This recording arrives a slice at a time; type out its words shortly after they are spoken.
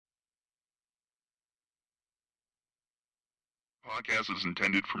Podcast is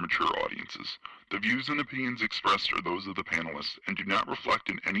intended for mature audiences. The views and opinions expressed are those of the panelists and do not reflect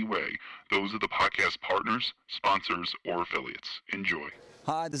in any way those of the podcast partners, sponsors, or affiliates. Enjoy.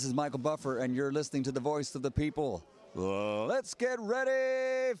 Hi, this is Michael Buffer, and you're listening to The Voice of the People. Let's get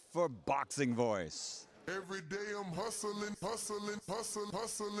ready for Boxing Voice. Every day I'm hustling, hustling, hustling,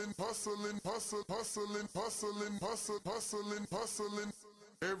 hustling, hustling, hustling, hustling, hustling, hustling, hustling.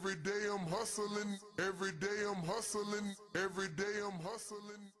 Every day I'm hustling, every day I'm hustling, every day I'm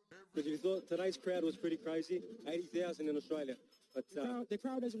hustling. Because you thought tonight's crowd was pretty crazy, 80,000 in Australia. But the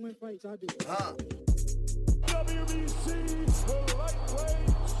crowd doesn't win fights, I do. WBC, the lightweight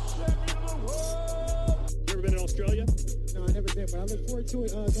champion of the world. You ever been to Australia? No, I never been, but I look forward to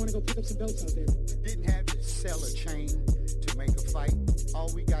it. Going to go pick up some belts out there. Didn't have to sell a chain to make a fight.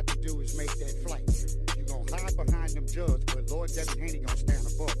 All we got to do is make that flight. You gonna hide behind them judges, but Lord Devin Haney gonna stand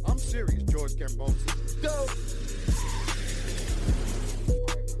above. I'm serious, George Kambosos. Go!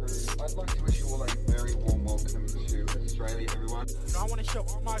 I'd like to wish you all a very warm welcome to Australia, everyone. I want to show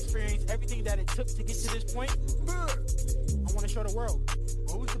all my experience, everything that it took to get to this point. I want to show the world.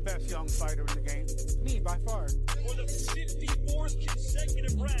 Who's the best young fighter in the game? Me, by far. For the 54th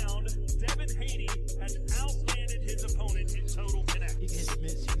consecutive round, Devin Haney has outlanded his opponent in total connect. He can hit the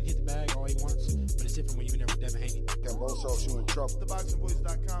mitts, he can hit the bag all he wants, but it's different when you're in there with Devin Haney. Kambosos, you in trouble.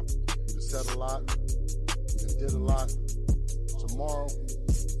 TheBoxingVoice.com. You said a lot, you did a lot. Tomorrow,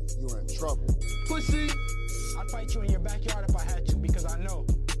 you're in trouble. Pussy! I'd fight you in your backyard if I had to, because I know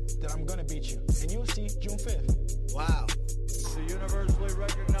that I'm gonna beat you. And you'll see June 5th. Wow. The universally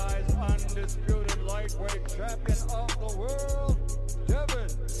recognized, undisputed lightweight champion of the world, Devin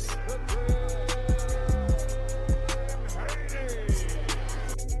the Dream Haney.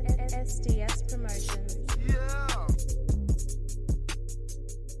 SDS Promotions. Yeah.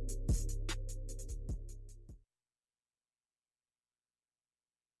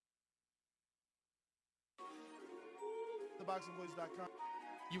 TheBoxingVoice.com.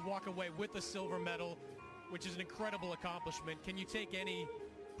 You walk away with a silver medal, which is an incredible accomplishment. Can you take any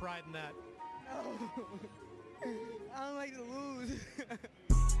pride in that? No. I don't like to lose.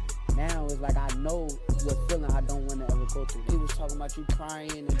 Now it's like I know what feeling I don't want to ever go through. He was talking about you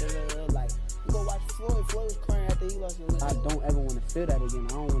crying and like, you go watch Floyd. Floyd was crying after he lost his leg. I don't ever want to feel that again. I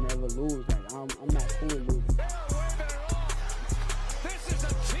don't want to ever lose. Like I'm not cool with losing. This is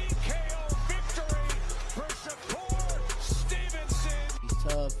a TKO victory for Shakur Stevenson. He's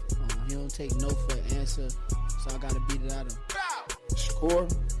tough. He don't take no for an answer, so I gotta beat it out of him. Score.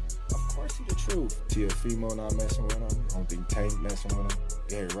 Of course he the truth. Teofimo not messing with him. I don't think Tank messing with him.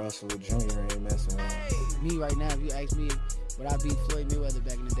 Gary Russell Jr. ain't messing with him. Me right now, if you ask me would I beat Floyd Mayweather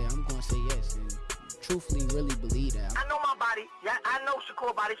back in the day, I'm gonna say yes. And truthfully, really believe that. I know my body. Yeah, I know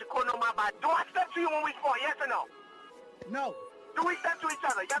Shakur body. Shakur know my body. Do I step to you when we sport? Yes or no? No. Do we step to each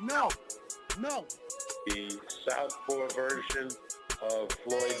other? Yes or no? No. The southpaw version of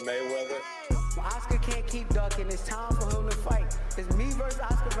Floyd Mayweather. Oscar can't keep ducking. It's time for him to fight. It's me versus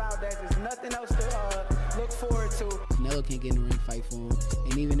Oscar Valdez. There's nothing else to look forward to. Canelo can't get in the ring fight for him.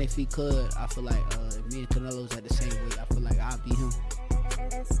 And even if he could, I feel like if me and Canelo's at the same weight, I feel like I'll beat him.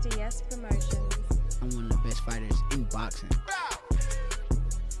 SDS Promotions. I'm one of the best fighters in boxing.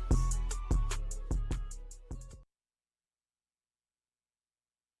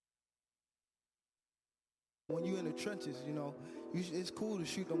 When you in the trenches, you know, it's cool to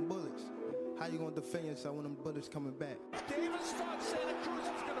shoot them bullets. How you gonna defend yourself when them bullets coming back? Davis thought Santa Cruz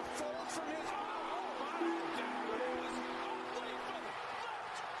was going to fold from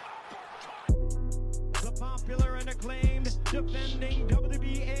his... The popular and acclaimed defending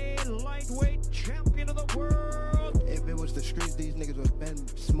WBA lightweight champion of the world. If it was the streets, these niggas would have been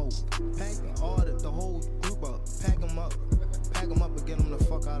smoked. Pack the whole group up. Pack them up and get them the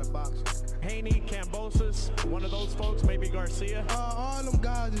fuck out of boxing. Haney, Kambosos, one of those folks, maybe Garcia. All them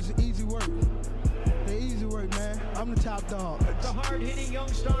guys is easy work. They easy work, man. I'm the top dog. The hard-hitting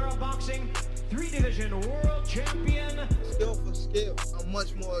young star of boxing, 3-division world champion. Skill for skill. I'm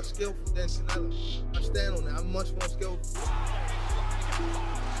much more skillful than Canelo. I stand on that. I'm much more skillful.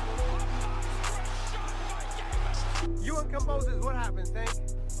 You and Kambosos, what happens, Tank?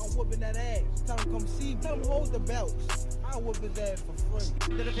 I'm whooping that ass. Tell him come see me. Tell him hold the belts. I'll whoop his ass for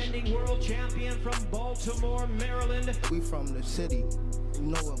free. The defending world champion from Baltimore, Maryland. We from the city. You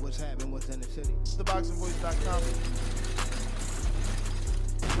know what's happening, what's in the city. TheBoxingVoice.com.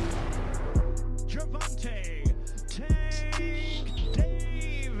 Gervonta Tank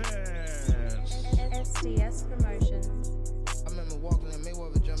Davis. SDS Promotions. I remember walking in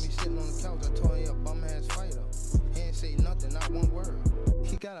Mayweather gym, he sitting on the couch. I told him, bum ass fighter. He ain't say nothing, not one word.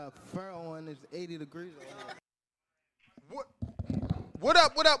 He got a furrow on his 80 degrees. What? What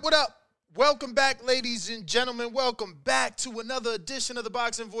up, what up, what up? Welcome back, ladies and gentlemen. Welcome back to another edition of the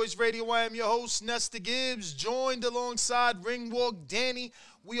Boxing Voice Radio. I am your host, Nesta Gibbs, joined alongside Ringwalk Danny.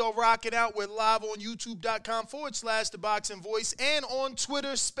 We are rocking out. We're live on youtube.com/The Boxing Voice and on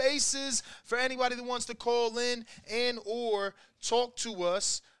Twitter Spaces for anybody that wants to call in and or talk to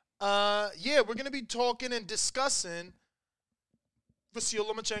us. We're going to be talking and discussing Vasyl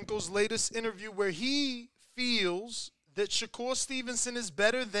Lomachenko's latest interview where he feels that Shakur Stevenson is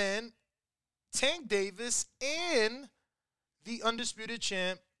better than Tank Davis and the undisputed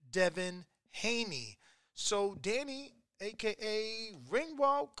champ, Devin Haney. So, Danny, a.k.a.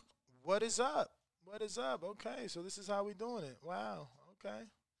 Ringwalk, what is up? What is up? Okay, so this is how we doing it. Wow, okay.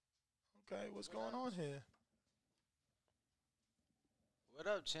 Okay, what's going on here? What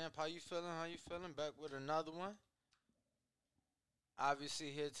up, champ? How you feeling? How you feeling? Back with another one.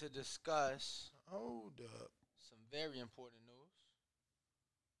 Obviously here to discuss Hold up. some very important news.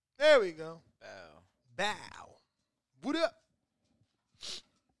 There we go. Bow. What up?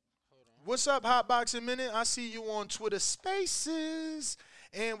 What's up, Hot Boxing Minute? I see you on Twitter Spaces.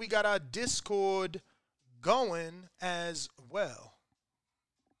 And we got our Discord going as well.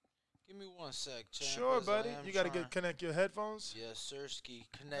 Give me 1 sec, champ. Sure, as buddy. I am You got to trying- connect your headphones? Yes, sirski.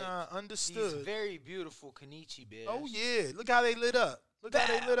 Connect. Understood. These very beautiful Kenichi bears. Oh, yeah. Look how they lit up. Look how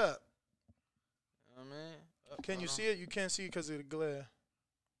they lit up. Oh, man. Can you see it? You can't see it because of the glare.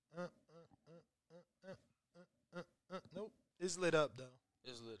 Nope. It's lit up, though.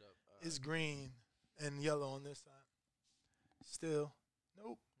 It's lit up. It's green and yellow on this side. Still.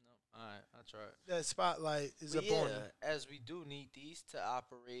 Nope. All right, I'll try it. That spotlight is But up on you. as we do need these to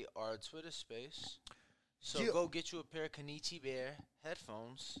operate our Twitter space. So Yeah. go get you a pair of Kenichi Bear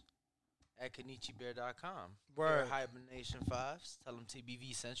headphones at KenichiBear.com. Word. Hibernation 5s. Tell them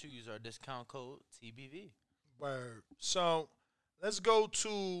TBV sent you. Use our discount code TBV. Word. So let's go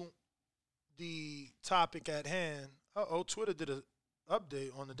to the topic at hand. Twitter did an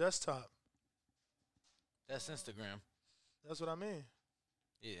update on the desktop. That's Instagram. That's what I mean.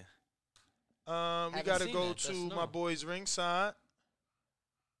 Yeah. We Haven't got to seen go that. to That's my new. boys ringside.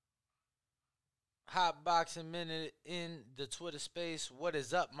 Hot Boxing Minute in the Twitter space. What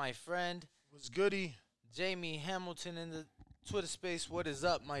is up, my friend? What's goody? Jamie Hamilton in the Twitter space. What is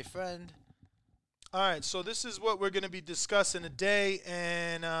up, my friend? All right, so this is what we're going to be discussing today,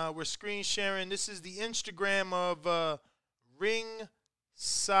 and we're screen sharing. This is the Instagram of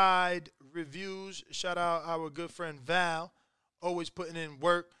Ringside Reviews. Shout out our good friend Val, always putting in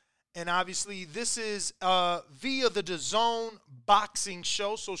work. And obviously, this is via the DAZN boxing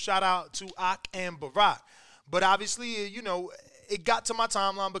show, so shout out to Ak and Barack. But obviously, you know, it got to my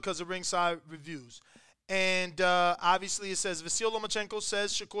timeline because of Ringside Reviews. And obviously, it says, Vasyl Lomachenko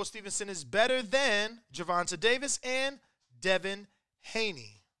says Shakur Stevenson is better than Gervonta Davis and Devin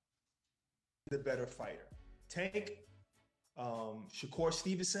Haney. The better fighter, Tank, Shakur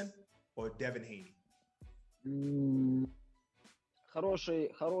Stevenson, or Devin Haney?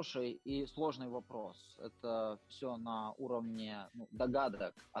 Хороший и сложный вопрос. Это все на уровне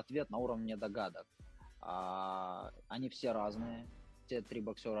догадок. Ответ на уровне догадок. Они все разные. Все три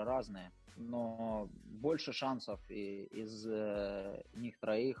боксера разные. Но больше шансов из них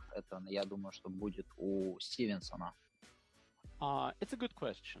троих, это, я думаю, что будет у Стивенсона. It's a good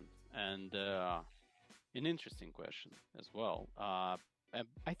question and an interesting question as well.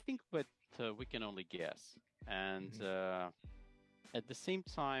 I think that we can only guess. And at the same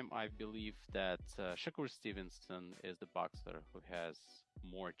time, I believe that Shakur Stevenson is the boxer who has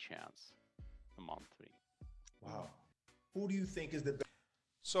more chance among three. Wow. Who do you think is the best?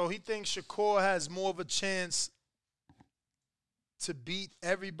 So he thinks Shakur has more of a chance to beat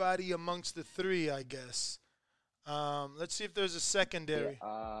everybody amongst the three, I guess. Let's see if there's a secondary.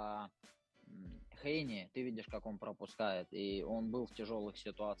 Хейни, ты видишь, как он пропускает. И он был в тяжелых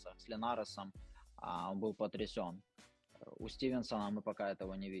ситуациях с Линаресом. Он был потрясен. У Стивенсона мы пока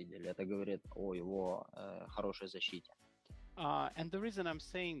этого не видели. Это говорит о его хорошей защите. And the reason I'm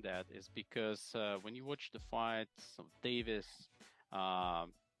saying that is because when you watch the fights of Davis,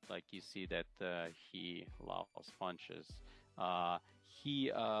 like you see that he loves punches.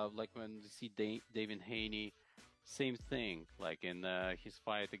 He like when you see Devin Haney, same thing. Like in his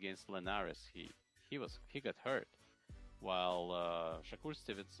fight against Linares, he got hurt, while Shakur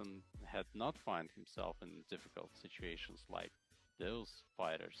Stevenson had not found himself in difficult situations like those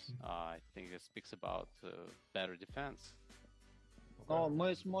fighters. I think it speaks about better defense. Но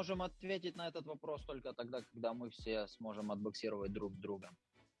мы сможем ответить на этот вопрос только тогда, когда мы все сможем отбоксировать друг с другом.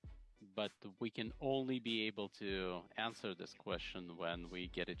 But we can only be able to answer this question when we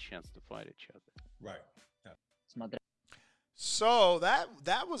get a chance to fight each other. Right. Смотря So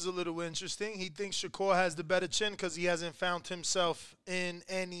that was a little interesting. He thinks Shakur has the better chin because he hasn't found himself in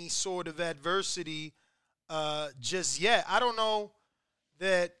any sort of adversity just yet. I don't know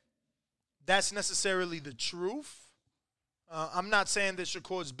that that's necessarily the truth. I'm not saying that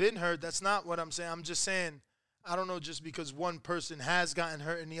Shakur's been hurt. That's not what I'm saying. I'm just saying I don't know, just because one person has gotten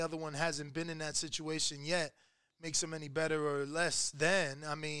hurt and the other one hasn't been in that situation yet makes them any better or less than.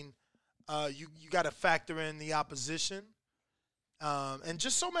 I mean, you got to factor in the opposition. And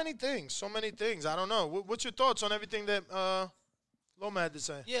just so many things. I don't know. What's your thoughts on everything that Loma had to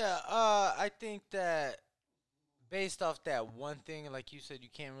say? Yeah, I think that based off that one thing, like you said, you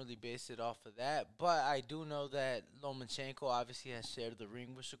can't really base it off of that. But I do know that Lomachenko obviously has shared the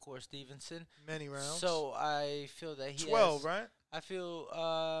ring with Shakur Stevenson. Many rounds. So I feel that he 12, has, right? I feel,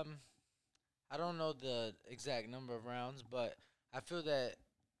 I don't know the exact number of rounds, but I feel that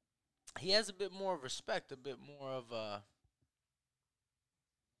he has a bit more respect, a bit more of a,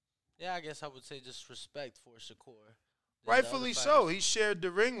 yeah, I guess I would say just respect for Shakur. Rightfully so. He shared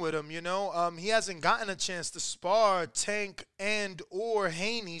the ring with him, you know. He hasn't gotten a chance to spar Tank and or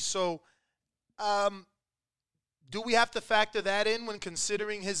Haney. So do we have to factor that in when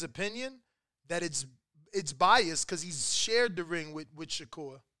considering his opinion? That it's biased because he's shared the ring with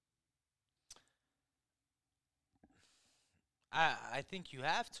Shakur? I think you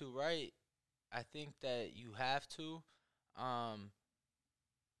have to, right? I think that you have to.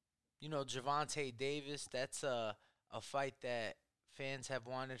 You know, Gervonta Davis, that's a fight that fans have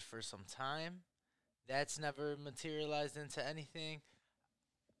wanted for some time. That's never materialized into anything.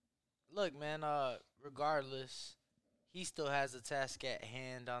 Look, man, regardless, he still has a task at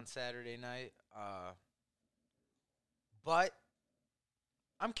hand on Saturday night. But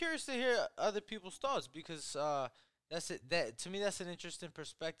I'm curious to hear other people's thoughts because that's it. That to me, that's an interesting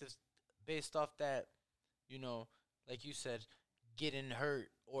perspective based off that, you know, like you said, getting hurt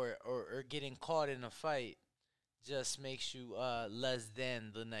or getting caught in a fight just makes you less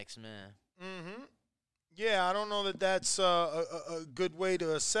than the next man. Mm-hmm. Yeah, I don't know that that's a good way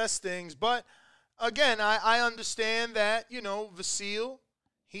to assess things. But, again, I understand that, you know, Vasil,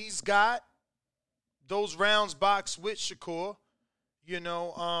 he's got those rounds boxed with Shakur. You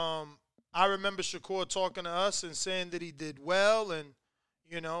know, I remember Shakur talking to us and saying that he did well and,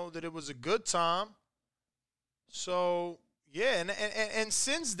 you know, that it was a good time. So, yeah, and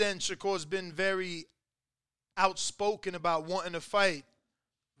since then, Shakur's been very outspoken about wanting to fight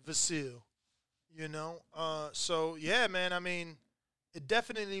Vasil, you know. So, yeah, man, I mean, it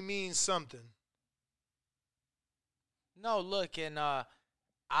definitely means something. No, look, and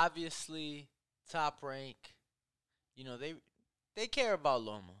obviously Top Rank, you know, they care about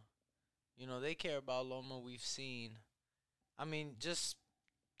Loma. You know, they care about Loma. We've seen, I mean, just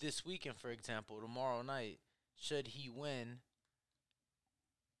this weekend, for example, tomorrow night, should he win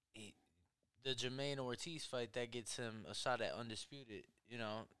the Jermaine Ortiz fight, that gets him a shot at Undisputed, you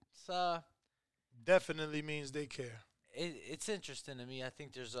know. It's definitely means they care. It's interesting to me. I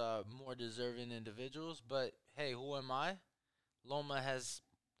think there's more deserving individuals, but hey, who am I? Loma has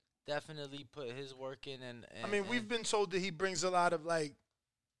definitely put his work in, and I mean, we've been told that he brings a lot of like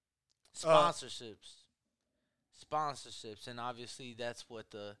sponsorships, and obviously that's what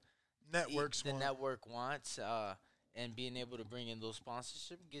the network wants. And being able to bring in those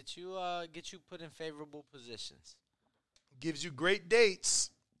sponsorship get you put in favorable positions. Gives you great dates.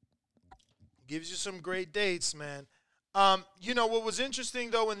 Gives you some great dates, man. You know, what was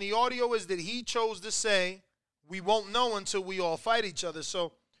interesting, though, in the audio is that he chose to say, we won't know until we all fight each other.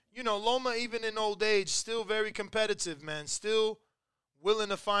 So, you know, Loma, even in old age, still very competitive, man. Still willing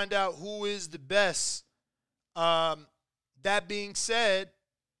to find out who is the best. That being said,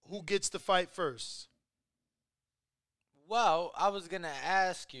 who gets to fight first? Well, I was going to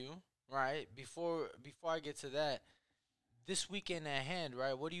ask you, right, before I get to that, this weekend at hand,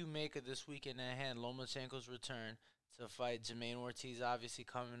 right, what do you make of this weekend at hand? Lomachenko's return to fight Jermaine Ortiz, obviously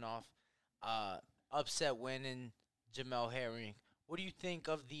coming off upset win in Jamel Herring. What do you think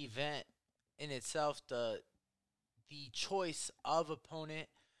of the event in itself, the choice of opponent?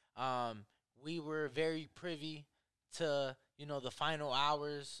 We were very privy to, you know, the final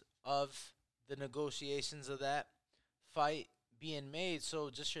hours of the negotiations of that fight being made. So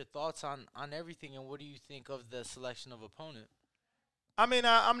just your thoughts on everything, and what do you think of the selection of opponent? I mean,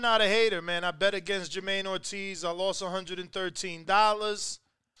 I'm not a hater, man. I bet against Jermaine Ortiz. I lost $113.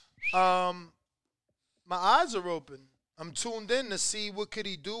 My eyes are open. I'm tuned in to see what could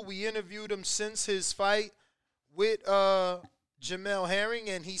he do. We interviewed him since his fight with Jamel Herring,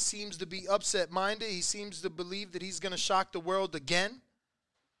 and he seems to be upset-minded. He seems to believe that he's going to shock the world again.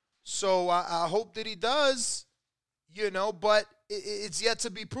 So I hope that he does. but it's yet to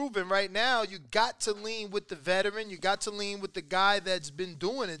be proven. Right now, you got to lean with the veteran. You got to lean with the guy that's been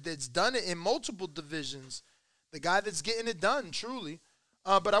doing it, that's done it in multiple divisions, the guy that's getting it done, truly.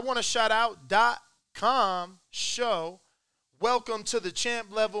 But I want to shout out .com show. Welcome to the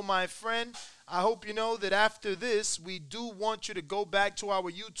champ level, my friend. I hope you know that after this, we do want you to go back to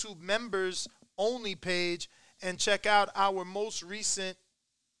our YouTube members only page and check out our most recent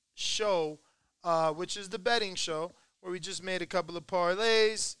show, which is the betting show, where we just made a couple of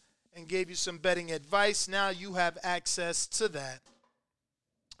parlays and gave you some betting advice. Now you have access to that.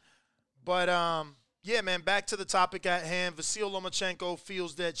 But, yeah, man, back to the topic at hand. Vasyl Lomachenko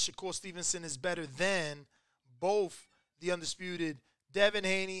feels that Shakur Stevenson is better than both the undisputed Devin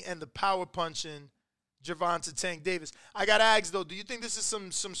Haney and the power-punching Gervonta Tank Davis. I got to ask, though, do you think this is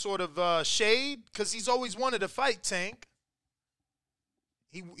some sort of shade? Because he's always wanted to fight Tank.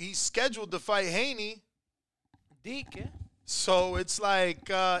 He's scheduled to fight Haney. Deke. So it's like,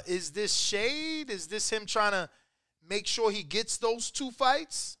 is this shade? Is this him trying to make sure he gets those two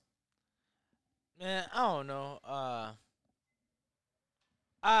fights? Man, I don't know.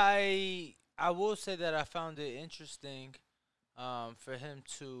 I will say that I found it interesting for him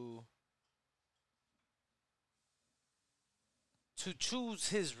to choose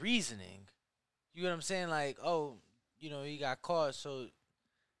his reasoning. You know what I'm saying? Like, he got caught, so,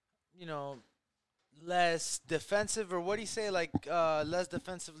 less defensive, or what do you say? Like, less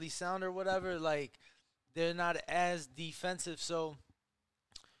defensively sound or whatever. Like, they're not as defensive, so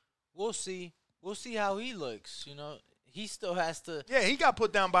we'll see. We'll see how he looks, He still has to. Yeah, he got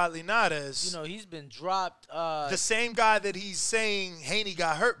put down by Linares. He's been dropped. The same guy that he's saying Haney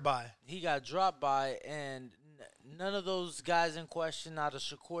got hurt by. He got dropped by, and none of those guys in question, not a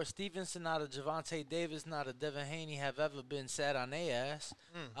Shakur Stevenson, not a Gervonta Davis, not a Devin Haney, have ever been sat on their ass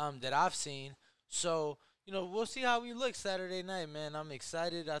that I've seen. So, we'll see how he looks Saturday night, man. I'm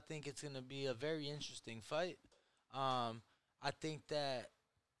excited. I think it's going to be a very interesting fight. I think that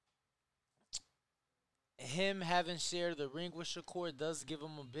him having shared the ring with Shakur does give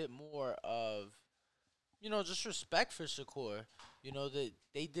him a bit more of, just respect for Shakur. That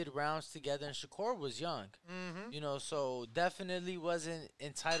they did rounds together, and Shakur was young. Mm-hmm. So definitely wasn't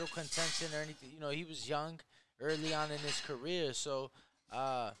in title contention or anything. He was young early on in his career. So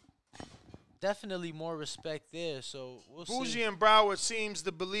definitely more respect there. So we'll see. Bougie and Broward seems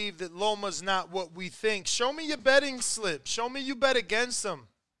to believe that Loma's not what we think. Show me your betting slip. Show me you bet against him,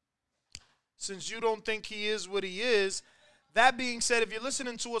 since you don't think he is what he is. That being said, if you're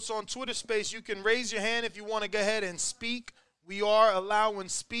listening to us on Twitter Space, you can raise your hand if you want to go ahead and speak. We are allowing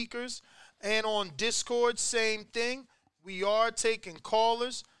speakers. And on Discord, same thing. We are taking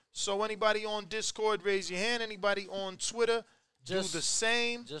callers. So anybody on Discord, raise your hand. Anybody on Twitter, do the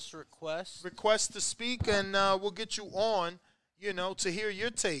same. Just request. Request to speak, and we'll get you on, to hear your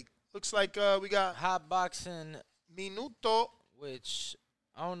take. Looks like we got Hot Boxing Minuto. Which,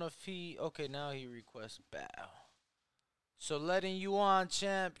 I don't know if now he requests bow. So letting you on,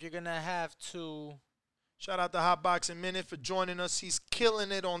 champ, you're going to have to. Shout out to Hot Boxing Minute for joining us. He's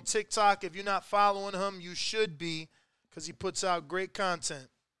killing it on TikTok. If you're not following him, you should be, because he puts out great content.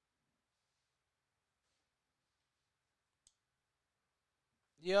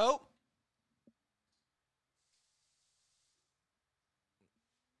 Yo.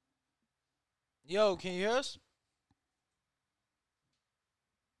 Yo, can you hear us?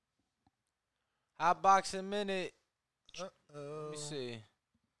 Hot Boxing Minute. Let me see.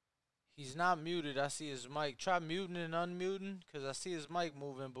 He's not muted. I see his mic. Try muting and unmuting, because I see his mic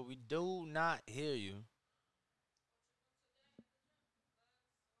moving, but we do not hear you.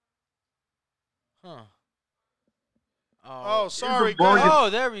 Huh. Oh, sorry. Go ahead.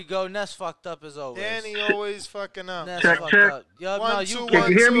 Oh, there we go. Ness fucked up as always. Danny always fucking up. Ness check. Up. Yo, one, no, two,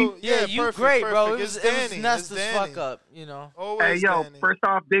 can you hear me? Yeah, you perfect, great, bro. Perfect. It was Danny. Ness' Danny. fuck up, Always hey, yo, Danny. First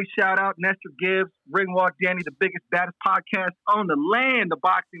off, big shout out, Nestor Gibbs, Ringwalk Danny, the biggest, baddest podcast on the land, the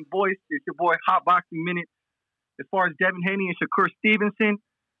Boxing Voice. It's your boy, Hot Boxing Minute. As far as Devin Haney and Shakur Stevenson,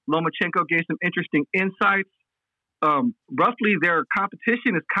 Lomachenko gave some interesting insights. Roughly, their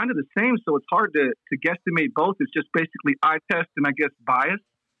competition is kind of the same, so it's hard to guesstimate both. It's just basically eye test and I guess bias.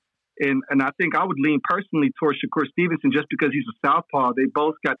 And I think I would lean personally towards Shakur Stevenson just because he's a southpaw. They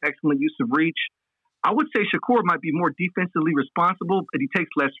both got excellent use of reach. I would say Shakur might be more defensively responsible, but he takes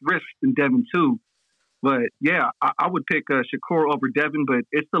less risks than Devin too. But yeah, I would pick Shakur over Devin, but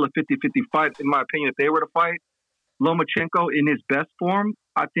it's still a 50-50 fight in my opinion. If they were to fight, Lomachenko in his best form,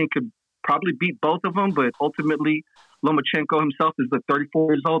 I think could probably beat both of them, but ultimately Lomachenko himself is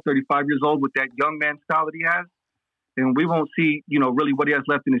 34 years old, 35 years old with that young man style that he has. And we won't see, really what he has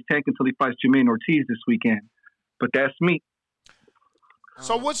left in his tank until he fights Jermaine Ortiz this weekend. But that's me.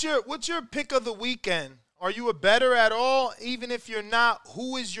 So what's your pick of the weekend? Are you a bettor at all? Even if you're not,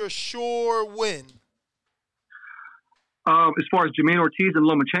 who is your sure win? As far as Jermaine Ortiz and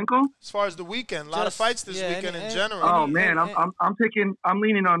Lomachenko? As far as the weekend, a lot of fights this weekend in general. Oh man, I'm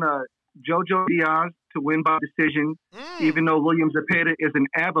leaning on Jojo Diaz to win by decision, even though William Zepeda is an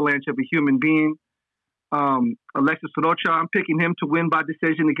avalanche of a human being. Alexis Sorocha, I'm picking him to win by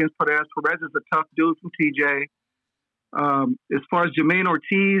decision against Perez. Perez is a tough dude from TJ. As far as Jermaine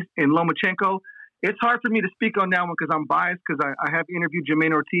Ortiz and Lomachenko, it's hard for me to speak on that one because I'm biased because I have interviewed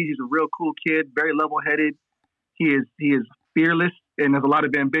Jermaine Ortiz. He's a real cool kid, very level-headed. He is fearless and has a lot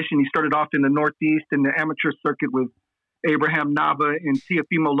of ambition. He started off in the Northeast in the amateur circuit with Abraham Nava and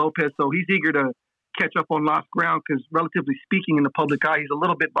Teofimo Lopez, so he's eager to catch up on lost ground because, relatively speaking, in the public eye, he's a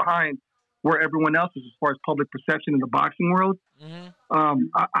little bit behind where everyone else is as far as public perception in the boxing world.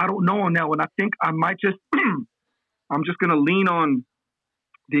 I don't know on that one. I think I might just I'm just going to lean on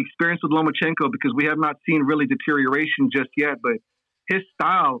the experience with Lomachenko because we have not seen really deterioration just yet, but his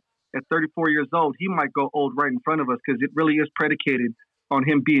style at 34 years old, he might go old right in front of us because it really is predicated on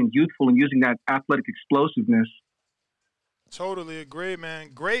him being youthful and using that athletic explosiveness. Totally agree,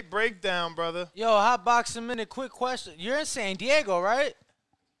 man. Great breakdown, brother. Yo, Hot Boxing Minute, quick question. You're in San Diego, right?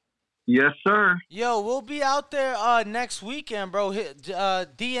 Yes, sir. Yo, we'll be out there next weekend, bro.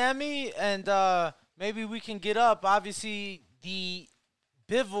 DM me and maybe we can get up. Obviously, the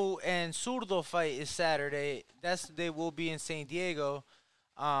Bivol and Zurdo fight is Saturday. That's the day we'll be in San Diego.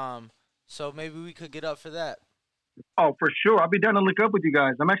 So maybe we could get up for that. Oh, for sure. I'll be down to link up with you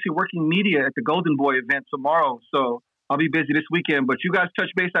guys. I'm actually working media at the Golden Boy event tomorrow, so I'll be busy this weekend. But you guys touch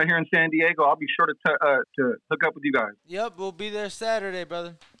base out here in San Diego. I'll be sure to hook up with you guys. Yep, we'll be there Saturday,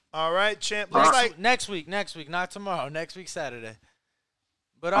 brother. All right, champ. Next week, not tomorrow. Next week, Saturday.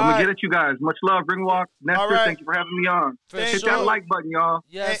 But I'm going to get at you guys. Much love, Ringwalk. Nestor, thank you for having me on. Hit that like button, y'all.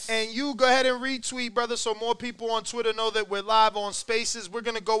 Yes. And you go ahead and retweet, brother, so more people on Twitter know that we're live on Spaces. We're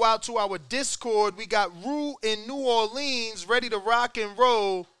going to go out to our Discord. We got Rue in New Orleans ready to rock and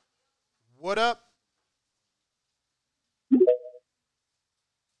roll. What up?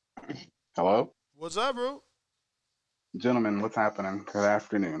 Hello? What's up, Rue? Gentlemen, what's happening? Good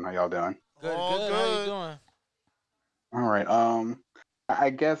afternoon. How y'all doing? Good. How you doing? All right. I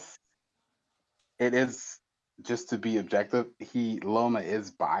guess it is just to be objective. Loma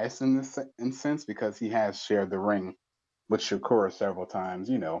is biased in this sense because he has shared the ring with Shakur several times,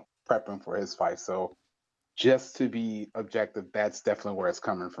 prepping for his fight. So just to be objective, that's definitely where it's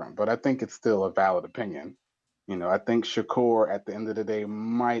coming from. But I think it's still a valid opinion. I think Shakur at the end of the day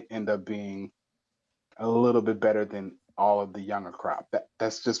might end up being a little bit better than all of the younger crop.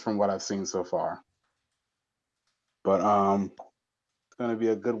 That's just from what I've seen so far. But it's going to be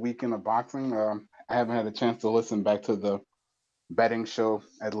a good weekend of boxing. I haven't had a chance to listen back to the betting show,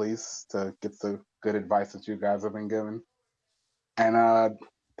 at least, to get the good advice that you guys have been giving. And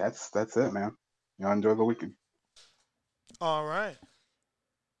that's it, man. Y'all enjoy the weekend. All right.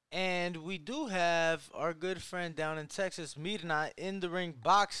 And we do have our good friend down in Texas, Mirna, in the ring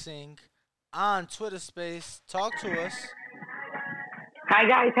boxing on Twitter Space. Talk to us. Hi,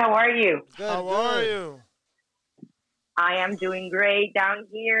 guys. How are you? Good. How are you? I am doing great down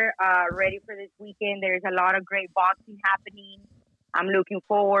here. Ready for this weekend. There's a lot of great boxing happening. I'm looking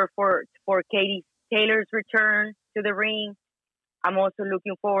forward for Katie Taylor's return to the ring. I'm also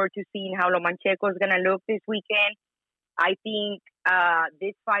looking forward to seeing how Lomachenko is going to look this weekend. I think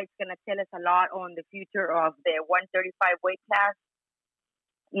this fight's going to tell us a lot on the future of the 135 weight class.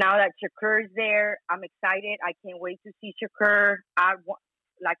 Now that Shakur's there, I'm excited. I can't wait to see Shakur at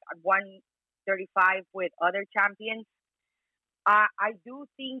 135 with other champions. I do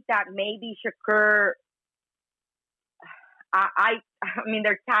think that maybe Shakur, I mean,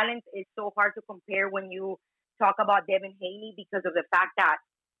 their talent is so hard to compare when you talk about Devin Haney because of the fact that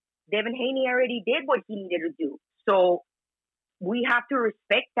Devin Haney already did what he needed to do. So we have to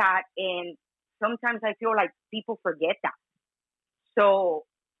respect that, and sometimes I feel like people forget that. So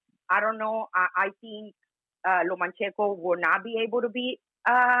I don't know. I think Lomachenko will not be able to beat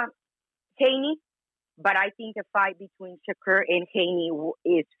Haney, but I think a fight between Shakur and Haney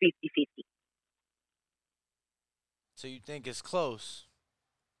is 50-50. So you think it's close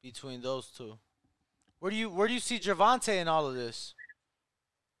between those two? Where do you see Gervonta in all of this?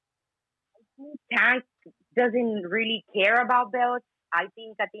 Tank doesn't really care about belts. I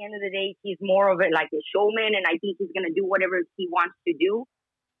think at the end of the day, he's more of a showman, and I think he's going to do whatever he wants to do.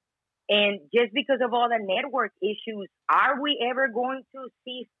 And just because of all the network issues, are we ever going to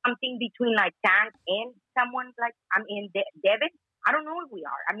see something between Tank and someone Devin? I don't know if we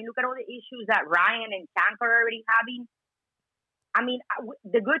are. I mean, look at all the issues that Ryan and Tank are already having. I mean,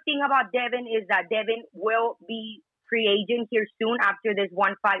 the good thing about Devin is that Devin will be free agent here soon after this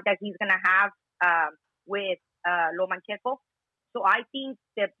one fight that he's going to have with Lomachenko. So I think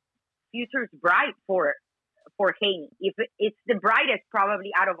the future's bright for Haney. If it's the brightest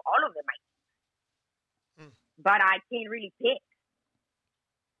probably out of all of them, I think. But I can't really pick.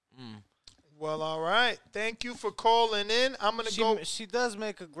 Well, all right. Thank you for calling in. I'm going to go. She does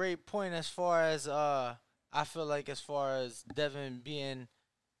make a great point as far as I feel like as far as Devin being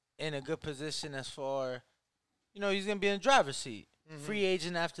in a good position as far, he's going to be in the driver's seat. Free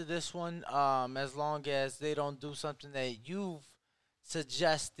agent after this one, as long as they don't do something that you've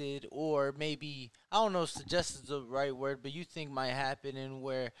suggested or maybe, I don't know if suggested is the right word, but you think might happen in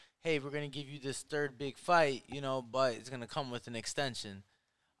where, hey, we're going to give you this third big fight, but it's going to come with an extension.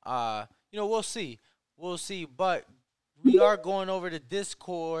 We'll see. We'll see. But we are going over to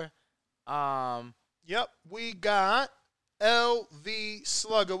Discord. Yep, we got LV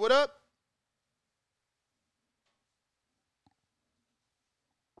Slugger. What up?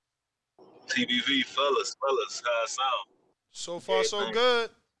 TBV, fellas, how it sound? So far, so good.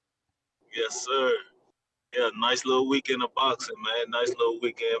 Yes, sir. Yeah, nice little weekend of boxing, man. Nice little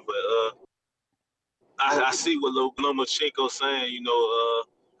weekend, but I see what Lomachenko saying.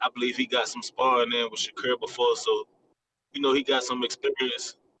 I believe he got some sparring in with Shakur before, so he got some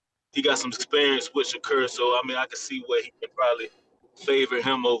experience. He got some experience with Shakur, so I mean I can see where he can probably favor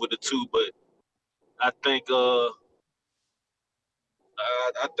him over the two, but I think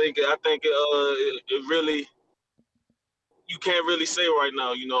it really, you can't really say right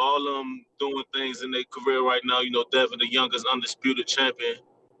now. All of them doing things in their career right now. Devin, the youngest undisputed champion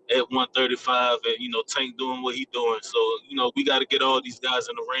at 135, and Tank doing what he doing. So we got to get all these guys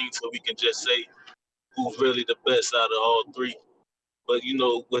in the ring so we can just say who's really the best out of all three. But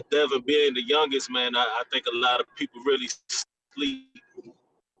with Devin being the youngest, man, I think a lot of people really sleep.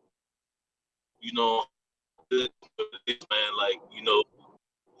 Man, like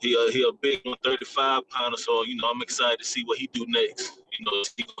he a big 135 pounder, so I'm excited to see what he do next. He gonna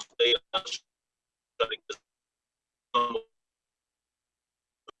stay out, try to get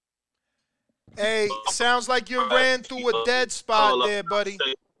Hey, sounds like you ran through a dead spot there, buddy.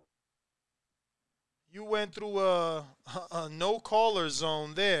 You went through a no caller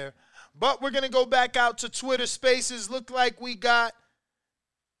zone there. But we're going to go back out to Twitter Spaces. Look like we got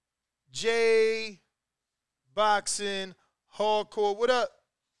J Boxing Hardcore. What up?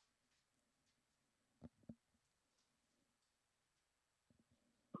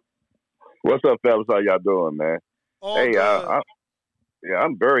 What's up, fellas? How y'all doing, man? Hey,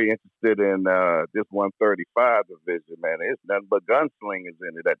 I'm very interested in this 135 division, man. It's nothing but gunslingers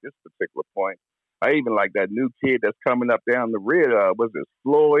in it at this particular point. I even like that new kid that's coming up down the rear. Was it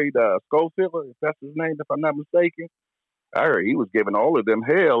Floyd Schofield, if that's his name, if I'm not mistaken? I heard he was giving all of them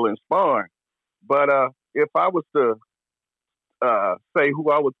hell in sparring. But if I was to say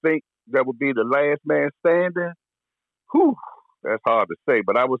who I would think that would be the last man standing, that's hard to say.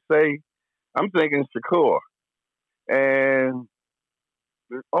 But I would say I'm thinking Shakur. And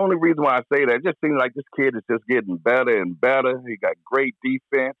the only reason why I say that, it just seems like this kid is just getting better and better. He got great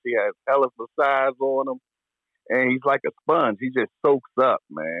defense. He has hell of a size on him. And he's like a sponge. He just soaks up,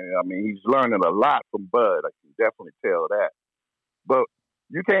 man. I mean, he's learning a lot from Bud. I can definitely tell that. But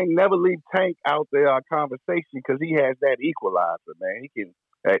you can't never leave Tank out there our conversation because he has that equalizer, man. He can,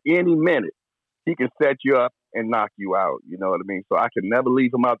 at any minute, he can set you up and knock you out. You know what I mean? So I can never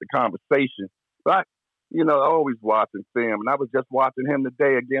leave him out the conversation. But always watching film, and I was just watching him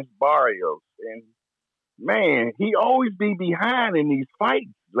today against Barrios, and man, he always be behind in these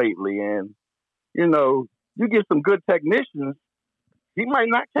fights lately, and you get some good technicians, he might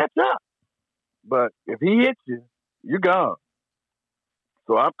not catch up, but if he hits you, you're gone.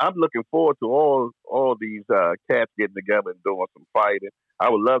 So I'm looking forward to all these cats getting together and doing some fighting. I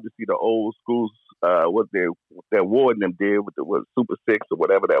would love to see the old schools, what their Ward and them did with the Super Six or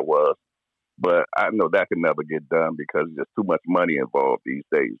whatever that was. But I know that can never get done because there's too much money involved these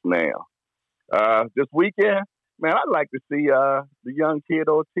days now. This weekend, man, I'd like to see the young kid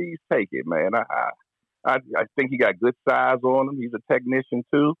Ortiz take it, man. I think he got good size on him. He's a technician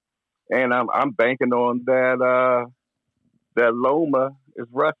too, and I'm banking on that Loma is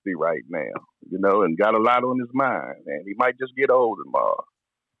rusty right now, and got a lot on his mind, and he might just get old tomorrow.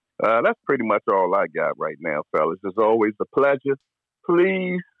 That's pretty much all I got right now, fellas. It's always a pleasure.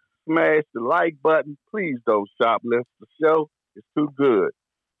 Please smash the like button. Please don't shoplift the show. It's too good.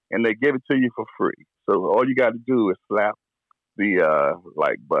 And they give it to you for free. So all you got to do is slap the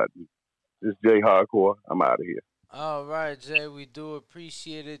like button. This is Jay Hardcore. I'm out of here. All right, Jay, we do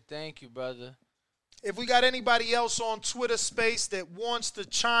appreciate it. Thank you, brother. If we got anybody else on Twitter Space that wants to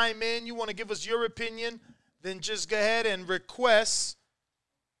chime in, you want to give us your opinion, then just go ahead and request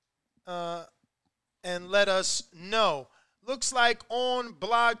and let us know. Looks like on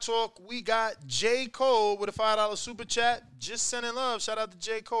Blog Talk, we got J. Cole with a $5 super chat. Just sending love. Shout out to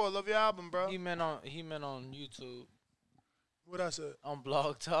J. Cole. I love your album, bro. He meant on YouTube. What I said? On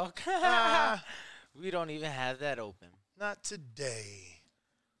Blog Talk. We don't even have that open. Not today.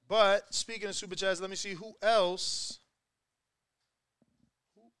 But speaking of super chats, let me see who else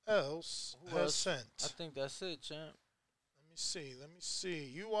has sent. I think that's it, champ. Let me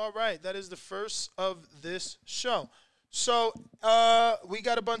see. You are right. That is the first of this show. So we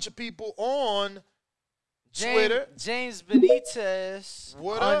got a bunch of people on Twitter. James Benitez.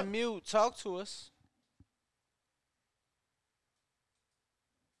 What up? Unmute. Talk to us.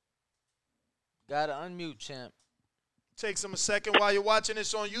 Gotta unmute, champ. Takes them a second while you're watching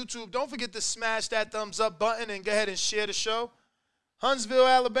this on YouTube. Don't forget to smash that thumbs up button and go ahead and share the show. Huntsville,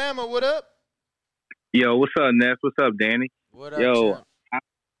 Alabama, what up? Yo, what's up, Ness? What's up, Danny? What up, Yo,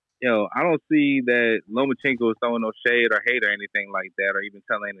 I don't see that Lomachenko was throwing no shade or hate or anything like that, or even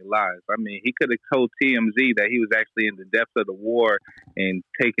telling any lies. I mean, he could have told TMZ that he was actually in the depths of the war and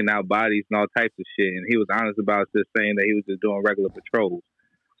taking out bodies and all types of shit, and he was honest about just saying that he was just doing regular patrols.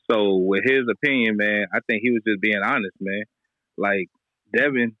 So with his opinion, man, I think he was just being honest, man. Like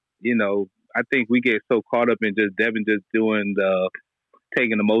Devin, I think we get so caught up in just Devin just doing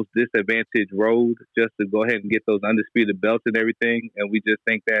taking the most disadvantaged road just to go ahead and get those undisputed belts and everything, and we just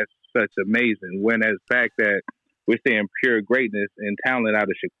think that's such amazing. When as the fact that we're seeing pure greatness and talent out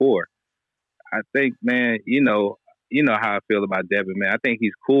of Shakur. I think, man, you know how I feel about Devin, man. I think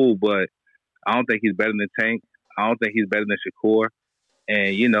he's cool, but I don't think he's better than Tank. I don't think he's better than Shakur. And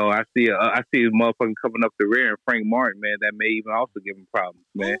I see a motherfucker coming up the rear and Frank Martin, man, that may even also give him problems,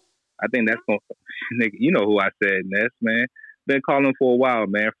 man. I think that's gonna, nigga. You know who I said, Ness, man. Been calling for a while,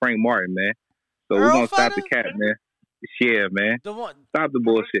 man. Frank Martin, man. So we're gonna stop the cat, man. Yeah, man. Stop the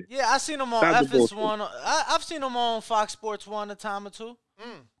bullshit. Yeah, I seen him on FS1. I've seen him on Fox Sports 1 a time or two.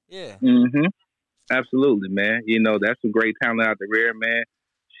 Yeah. Mm-hmm. Absolutely, man. That's some great talent out the rear, man.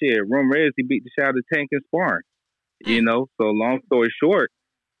 Shit, rumor is he beat the shit out of Tank in sparring. So long story short,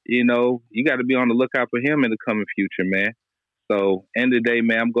 you got to be on the lookout for him in the coming future, man. So end of the day,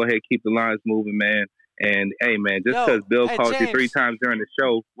 man, I'm going to go ahead and keep the lines moving, man. And hey, man, just because Bill calls you 3 times during the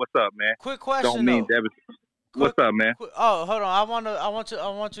show, what's up, man? Quick question, don't mean Devin. What's up, man? Oh, hold on. I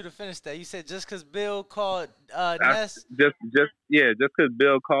want you to finish that. You said just because Bill called Ness. Just because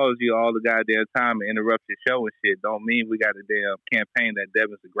Bill calls you all the goddamn time and interrupts your show and shit, don't mean we got a damn campaign that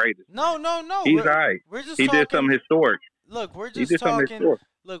Devin's the greatest. No. He's all right. He did something historic. Look, we're just talking.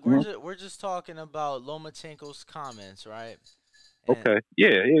 Look, we're just talking about Lomachenko's comments, right? Okay.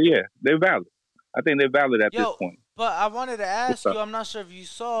 Yeah. They're valid. I think they're valid at this point. But I wanted to ask you, I'm not sure if you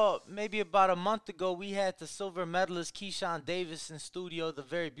saw, maybe about a month ago, we had the silver medalist Keyshawn Davis in studio, the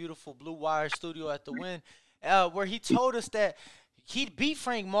very beautiful Blue Wire studio at the Wynn, where he told us that he'd beat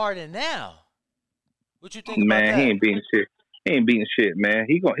Frank Martin now. What you think about that? Man, he ain't beating shit. He ain't beating shit, man.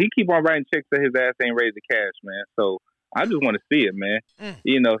 He keep on writing checks that his ass ain't raised the cash, man. So I just want to see it, man.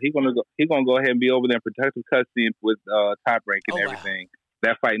 He gonna go ahead and be over there in protective custody with Top Rank and everything. Wow.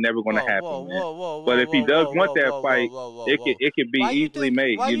 That fight never going to happen, man. But if he does want that fight, it could be easily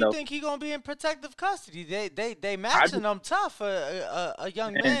made. Why do you think he gonna be in protective custody? They matching him tough. A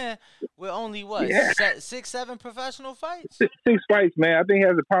young man with only 6, 7 professional fights. 6 fights, man. I think he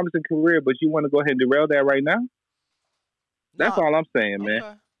has a promising career, but you want to go ahead and derail that right now? That's all I'm saying,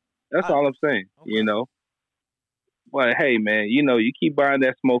 man. That's all I'm saying. But hey, man, you keep buying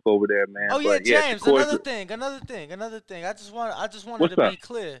that smoke over there, man. Oh yeah, James. Another thing. I just wanted to be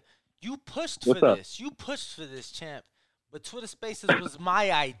clear. You pushed for this. You pushed for this, champ. But Twitter Spaces was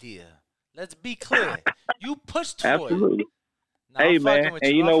my idea. Let's be clear. You pushed for Absolutely. it. Nah, hey, man,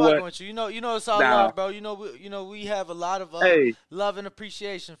 and you know what? You know it's all love, bro. We have a lot of love and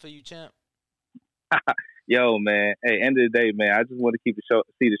appreciation for you, champ. Yo, man. Hey, end of the day, man, I just want to see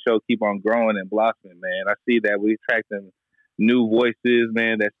the show keep on growing and blossoming, man. I see that we're attracting new voices,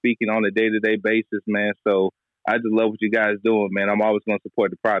 man, that's speaking on a day-to-day basis, man. So I just love what you guys doing, man. I'm always going to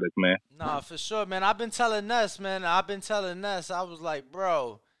support the product, man. Nah, for sure, man. I've been telling Ness, I was like,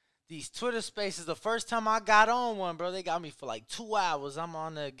 bro, these Twitter Spaces, the first time I got on one, bro, they got me for like 2 hours. I'm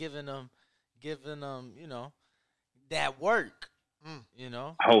on there giving them, that work,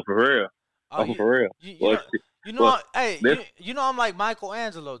 Oh, for real. Oh, for real. You know I'm like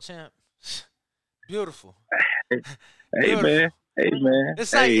Michelangelo, champ. Beautiful. Hey, man. Hey man.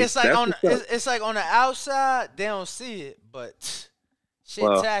 It's like hey, it's like that's on what's up. it's like on the outside they don't see it, but shit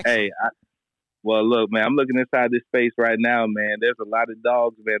Well, taxing. hey, well, look, man, I'm looking inside this space right now, man. There's a lot of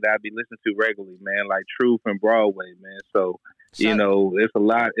dogs, man, that I be listening to regularly, man, like Truth and Broadway, man. So, you know, it's a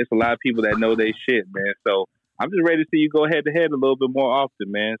lot of people that know they shit, man. So I'm just ready to see you go head to head a little bit more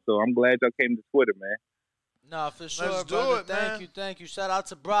often, man. So I'm glad y'all came to Twitter, man. No, for sure, Let's do brother. it, Thank man. you, thank you. Shout out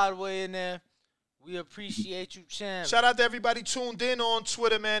to Broadway in there. We appreciate you, champ. Shout out to everybody tuned in on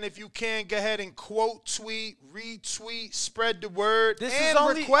Twitter, man. If you can, go ahead and quote, tweet, retweet, spread the word, This and is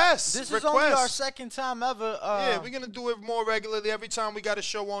only request. This is only our second time ever. Yeah, we're going to do it more regularly. Every time we got a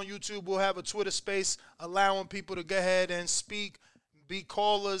show on YouTube, we'll have a Twitter space allowing people to go ahead and speak, be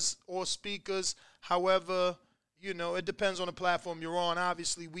callers or speakers. However, you know, it depends on the platform you're on.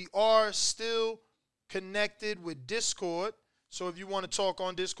 Obviously, we are still connected with Discord. So if you want to talk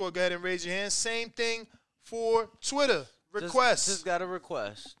on Discord, go ahead and raise your hand. Same thing for Twitter. Request. Just got a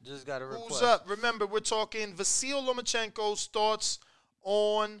request. Just got a request. Who's up? Remember, we're talking Vasyl Lomachenko's thoughts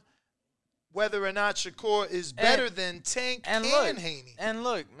on whether or not Shakur is better than Tank and Haney. And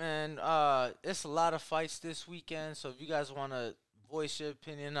look, man, it's a lot of fights this weekend. So if you guys want to voice your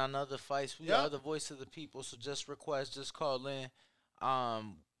opinion on other fights, we are the voice of the people. So just request, just call in.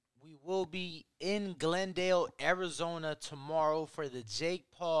 We will be in Glendale, Arizona tomorrow for the Jake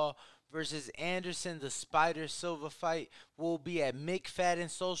Paul versus Anderson the Spider Silva fight. We'll be at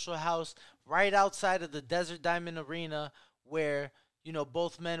McFadden Social House right outside of the Desert Diamond Arena where, you know,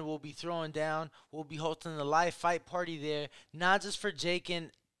 both men will be throwing down. We'll be hosting a live fight party there, not just for Jake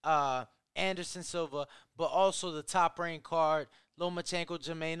and Anderson Silva, but also the top-ranked card, Lomachenko,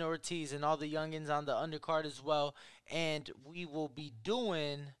 Jermaine Ortiz, and all the youngins on the undercard as well. And we will be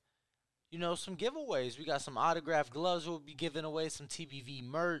doing, you know, some giveaways. We got some autographed gloves we'll be giving away, some TBV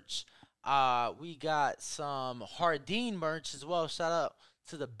merch. We got some Hardin merch as well. Shout out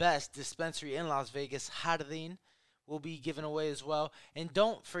to the best dispensary in Las Vegas, Hardin. We'll be giving away as well. And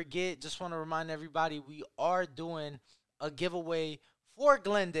don't forget, just want to remind everybody, we are doing a giveaway for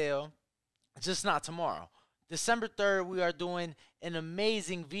Glendale, just not tomorrow. December 3rd, we are doing an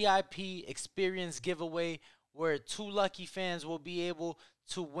amazing VIP experience giveaway where 2 lucky fans will be able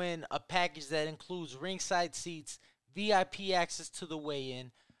to win a package that includes ringside seats, VIP access to the weigh-in,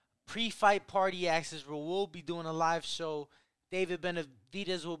 pre-fight party access where we'll be doing a live show. David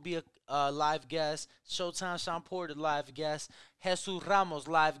Benavidez will be a live guest. Showtime Sean Porter, live guest. Jesus Ramos,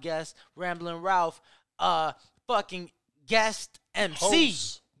 live guest. Ramblin' Ralph, fucking guest MC.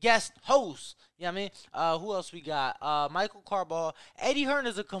 Guest host. You know what I mean? Who else we got? Michael Carball. Eddie Hearn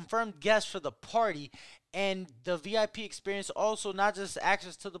is a confirmed guest for the party. And the VIP experience also, not just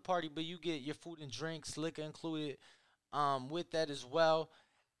access to the party, but you get your food and drinks, liquor included with that as well.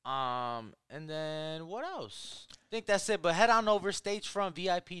 And then what else? I think that's it. But head on over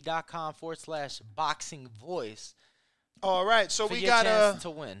stagefrontvip.com/boxing voice. All right, so we got to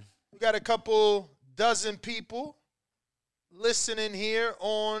win. We got a couple dozen people listening here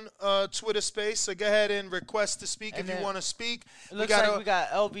on Twitter Space. So go ahead and request to speak if you want to speak. It looks like we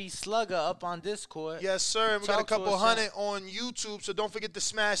got LB Slugger up on Discord. Yes, sir. And we got a couple hundred on YouTube. So don't forget to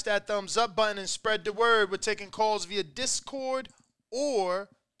smash that thumbs up button and spread the word. We're taking calls via Discord or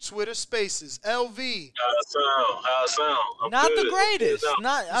Twitter Spaces. LV. How it sound? I'm not good. the greatest. You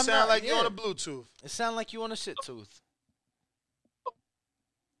sound like you're on a Bluetooth. It sound like you on a shit tooth.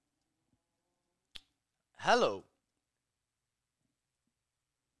 Hello.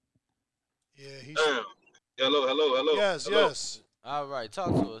 Yeah, he's. Hello. Yes, hello. yes. All right, talk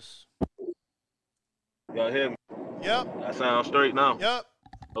to us. Y'all hear me? Yep. I sound straight now? Yep.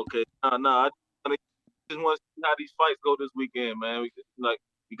 Okay. I just want to see how these fights go this weekend, man.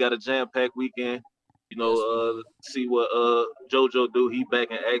 We got a jam-packed weekend. You know, see what JoJo do. He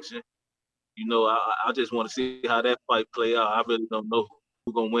back in action. You know, I just want to see how that fight play out. I really don't know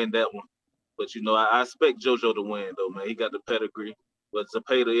who's going to win that one. But, you know, I expect JoJo to win, though, man. He got the pedigree. But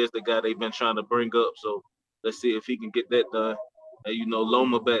Zepeda is the guy they've been trying to bring up. So let's see if he can get that done. And, you know,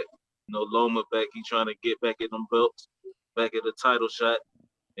 Loma back. You know, Loma back. He trying to get back at them belts, back at the title shot.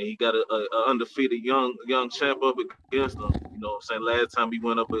 And he got a undefeated young champ up against him. You know what I'm saying? Last time he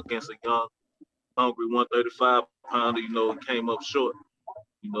went up against a young, hungry 135-pounder, you know, came up short.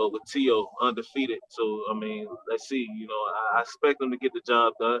 You know, with Tio undefeated. So, I mean, let's see. You know, I expect him to get the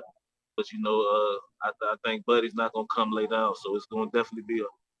job done. But, you know, I think Buddy's not going to come lay down. So it's going to definitely be a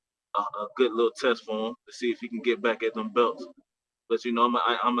good little test for him to see if he can get back at them belts. But, you know,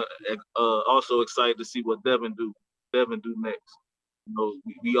 I'm also excited to see what Devin do next. You know,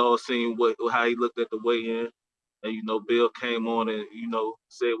 we all seen how he looked at the weigh-in. And, you know, Bill came on and, you know,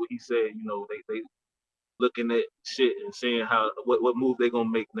 said what he said. You know, they looking at shit and seeing what move they're gonna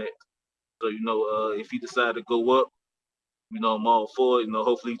make next. So if he decide to go up, I'm all for it.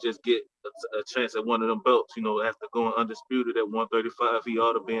 Hopefully he just get a chance at one of them belts. After going undisputed at 135, he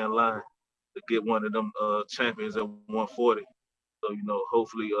ought to be in line to get one of them champions at 140. So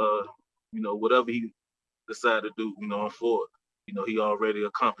hopefully whatever he decide to do, I'm for it. He already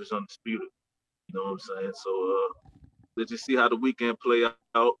accomplished undisputed. You know what I'm saying? So let's just see how the weekend play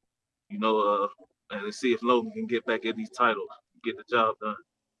out. And let's see if Logan can get back at these titles, get the job done.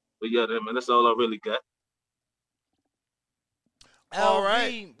 But yeah, man, that's all I really got. All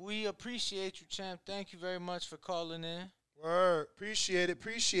right. We appreciate you, champ. Thank you very much for calling in. Word. Appreciate it.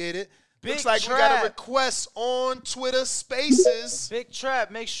 Big Looks like Trap. we got a request on Twitter Spaces. Big Trap,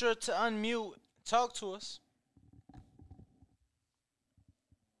 make sure to unmute. Talk to us.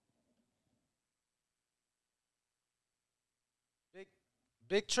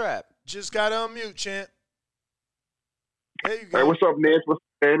 Big Trap. Just got to unmute, champ. There you go. Hey, what's up, Ness? What's up,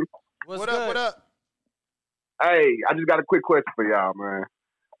 Danny? What up? Hey, I just got a quick question for y'all, man.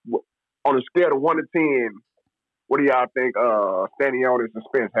 On a scale of 1 to 10, what do y'all think Stanionis and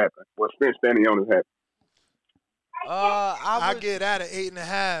Spence happen? Well, Spence Stanionis happen. I get that at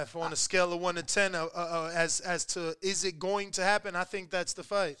 8.5 on a scale of 1 to 10 as to is it going to happen? I think that's the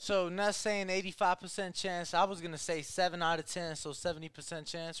fight. So not saying 85% chance. I was gonna say 7 out of 10, so 70%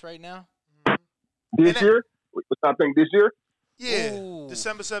 chance right now. This year? I think this year. Yeah, Ooh.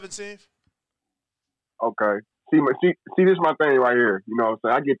 December 17th. Okay. See, this is my thing right here. You know what I'm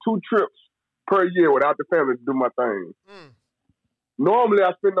saying? I get 2 trips per year without the family to do my thing. Normally,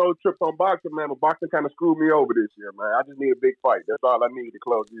 I spend those trips on boxing, man, but boxing kind of screwed me over this year, man. I just need a big fight. That's all I need to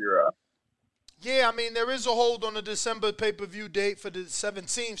close the year out. Yeah, I mean, there is a hold on the December pay-per-view date for the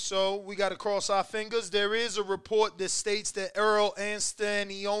 17th, so we got to cross our fingers. There is a report that states that Earl and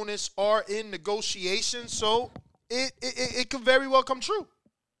Stanionis are in negotiations, so it could very well come true.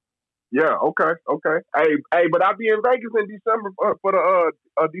 Yeah, okay. Hey, but I'll be in Vegas in December for the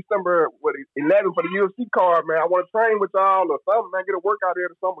December 11 for the UFC card, man. I want to train with y'all or something, man. Get a workout here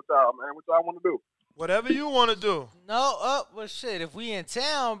or something with y'all, man. What y'all want to do? Whatever you want to do. No, well, shit. If we in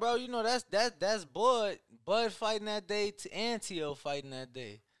town, bro, that's Bud fighting that day and T.O. fighting that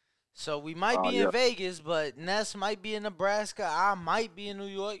day. So we might be in Vegas, but Ness might be in Nebraska. I might be in New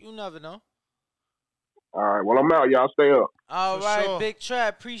York. You never know. All right, well, I'm out. Y'all stay up. All right, sure. Big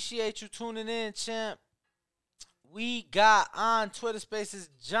Trap. Appreciate you tuning in, champ. We got on Twitter Spaces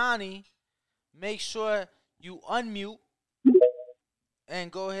Johnny. Make sure you unmute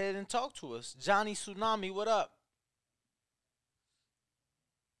and go ahead and talk to us. Johnny Tsunami, what up?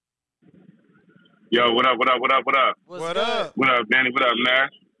 Yo, what up? What up? What up, Danny? What up,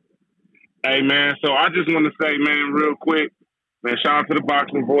 Nash? Hey, man, so I just want to say, man, real quick, man, shout out to the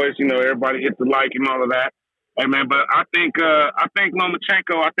Boxing Voice. Everybody hit the like and all of that. Hey, man, but I think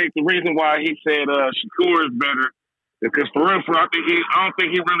Lomachenko, I think the reason why he said Shakur is better is because for real, I don't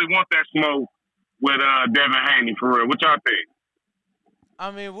think he really want that smoke with Devin Haney, for real. What y'all think?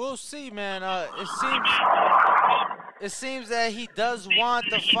 I mean, we'll see, man. It seems that he does want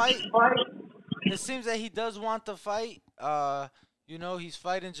the fight. He's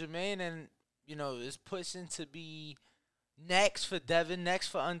fighting Jermaine and, is pushing to be next for Devin, next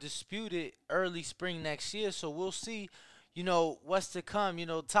for Undisputed, early spring next year. So we'll see, what's to come.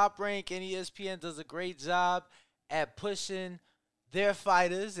 Top Rank and ESPN does a great job at pushing their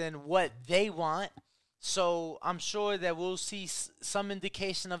fighters and what they want. So I'm sure that we'll see some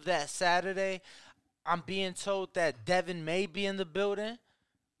indication of that Saturday. I'm being told that Devin may be in the building.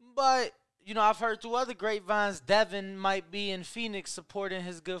 But, I've heard through other grapevines, Devin might be in Phoenix supporting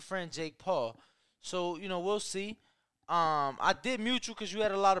his good friend Jake Paul. So, we'll see. I did mute you because you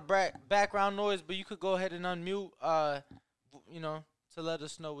had a lot of background noise, but you could go ahead and unmute, to let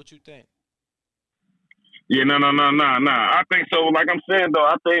us know what you think. Yeah, no. I think so. Like I'm saying though,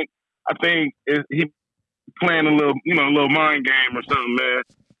 I think he playing a little mind game or something, man.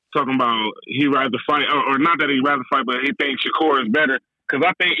 Talking about he rather fight, or not that he rather fight, but he thinks Shakur is better. Because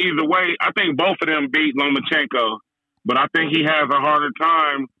I think either way, I think both of them beat Lomachenko, but I think he has a harder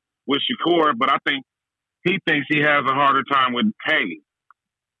time with Shakur. But I think he thinks he has a harder time with Haney.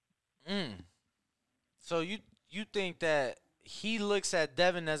 So you think that he looks at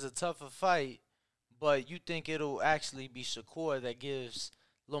Devin as a tougher fight, but you think it'll actually be Shakur that gives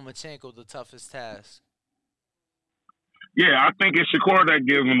Lomachenko the toughest task? Yeah, I think it's Shakur that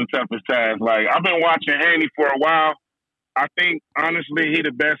gives him the toughest task. Like, I've been watching Haney for a while. I think, honestly, he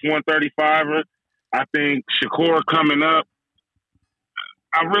the best 135er. I think Shakur coming up,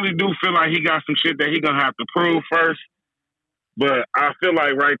 I really do feel like he got some shit that he going to have to prove first. But I feel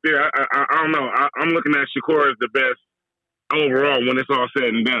like right there, I don't know. I'm looking at Shakur as the best overall when it's all said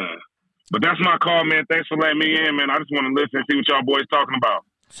and done. But that's my call, man. Thanks for letting me in, man. I just want to listen and see what y'all boys talking about.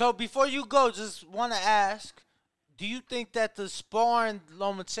 So before you go, just want to ask, do you think that the sparring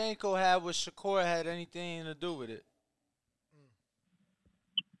Lomachenko had with Shakur had anything to do with it?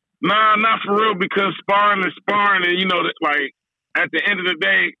 Nah, not for real, because sparring is sparring, and, you know, like, at the end of the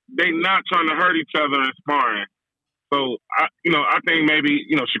day, they not trying to hurt each other in sparring. So, I think maybe,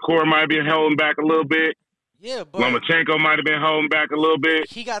 Shakur might be holding back a little bit. Yeah, but Lomachenko might have been holding back a little bit.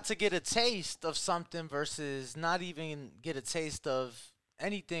 He got to get a taste of something versus not even get a taste of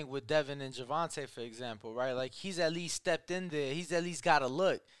anything with Devin and Gervonta, for example, right? Like, he's at least stepped in there. He's at least got a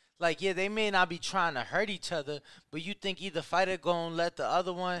look. Like, yeah, they may not be trying to hurt each other, but you think either fighter going to let the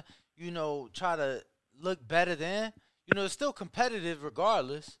other one, try to look better than? It's still competitive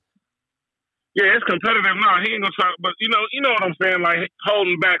regardless. Yeah, it's competitive. No, he ain't going to try. But, you know what I'm saying? Like,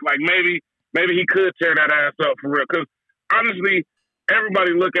 holding back, like, maybe he could tear that ass up for real. Because, honestly,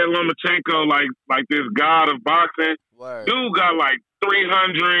 everybody look at Lomachenko like this god of boxing. Word. Dude got, like,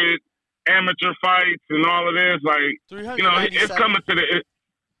 300 amateur fights and all of this. Like, it's coming to the...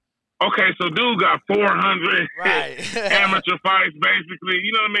 Okay, so dude got 400 amateur fights, basically.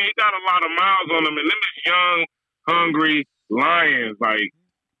 You know what I mean? He got a lot of miles on him, and them is young, hungry lions. Like,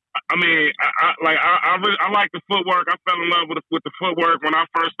 I mean, I like the footwork. I fell in love with the footwork when I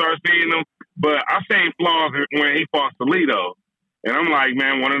first started seeing him, but I seen flaws when he fought Salido, and I'm like,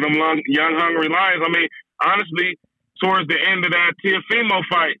 man, one of them young, hungry lions. I mean, honestly, towards the end of that Teofimo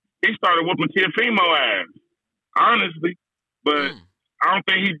fight, he started whooping Teofimo ass. Honestly, but. I don't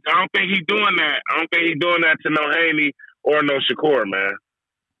think he doing that. I don't think he doing that to no Haney or no Shakur, man.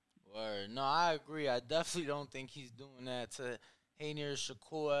 Word. No, I agree. I definitely don't think he's doing that to Haney or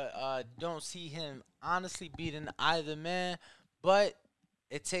Shakur. Don't see him honestly beating either man, but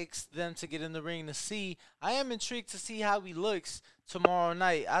it takes them to get in the ring to see. I am intrigued to see how he looks tomorrow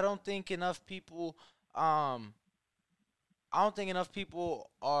night. I don't think enough people are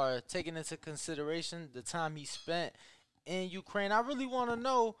taking into consideration the time he spent in Ukraine. I really want to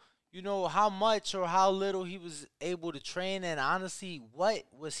know, how much or how little he was able to train, and honestly, what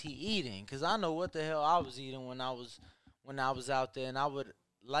was he eating? Because I know what the hell I was eating when I was out there, and I would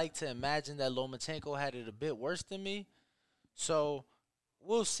like to imagine that Lomachenko had it a bit worse than me. So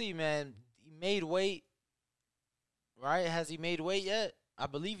we'll see, man. He made weight, right? Has he made weight yet? I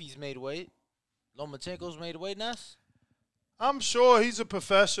believe he's made weight. Lomachenko's made weight, Ness? I'm sure he's a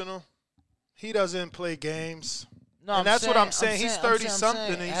professional. He doesn't play games. No, and that's what I'm saying. He's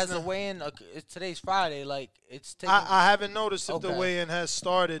 30-something. He has a weigh-in. Today's Friday. Like, it's taking... I haven't noticed if the weigh-in has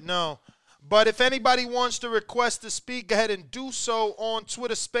started, no. But if anybody wants to request to speak, go ahead and do so on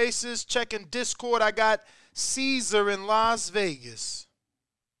Twitter Spaces. Check in Discord. I got Caesar in Las Vegas.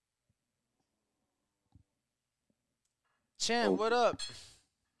 Chan, what up?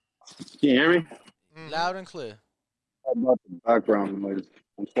 Can you hear me? Loud and clear. How about the background noise?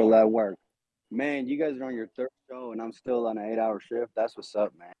 I'm still at work. Man, you guys are on your third show, and I'm still on an 8-hour shift. That's what's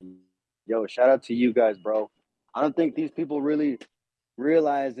up, man. Yo, shout out to you guys, bro. I don't think these people really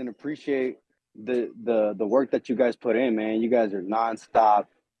realize and appreciate the work that you guys put in, man. You guys are nonstop,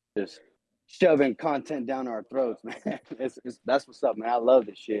 just shoving content down our throats, man. That's what's up, man. I love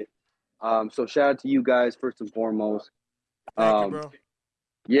this shit. So shout out to you guys first and foremost. Thank you, bro.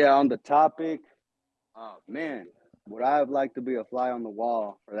 Yeah, on the topic, man. Would I have liked to be a fly on the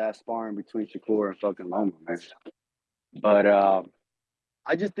wall for that sparring between Shakur and fucking Loma, man? But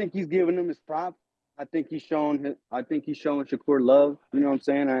I just think he's giving him his props. I think he's showing Shakur love. You know what I'm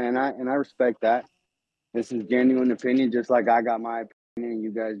saying? And I respect that. This is genuine opinion, just like I got my opinion.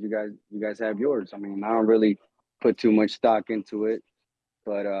 You guys have yours. I mean, I don't really put too much stock into it,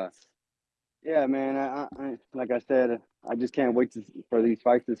 but yeah, man. I like I said, I just can't wait for these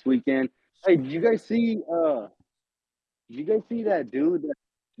fights this weekend. Hey, did you guys see? Did you guys see that dude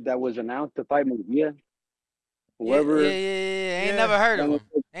that was announced to fight Munguia? Whoever. Yeah. Ain't never heard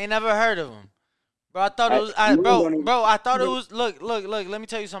of him. Bro, I thought it was. I thought it was. Look. Let me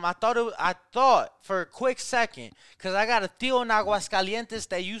tell you something. I thought for a quick second, cause I got a tío in Aguascalientes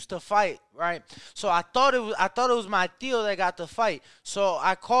that used to fight, right? So I thought it was my tío that got to fight. So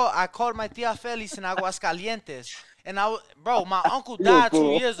I called my tía Feliz in Aguascalientes, and my uncle died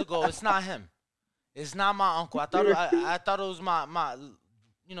 2 years ago. It's not him. It's not my uncle. I thought it was my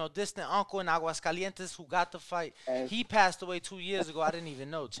distant uncle in Aguascalientes who got the fight. He passed away 2 years ago. I didn't even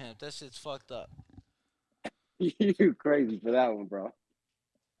know, champ. That shit's fucked up. You crazy for that one, bro.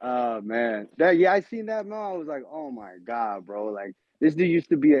 Man. I seen that, man. I was like, oh my God, bro. Like, this dude used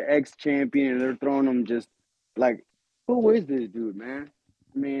to be an ex-champion, and they're throwing him just like, who is this dude, man?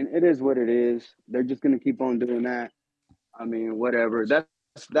 I mean, it is what it is. They're just gonna keep on doing that. I mean, whatever.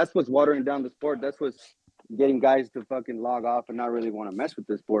 That's what's watering down the sport. That's what's getting guys to fucking log off and not really want to mess with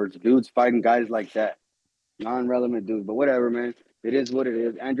the sport. Dudes fighting guys like that, non-relevant dudes. But whatever, man. It is what it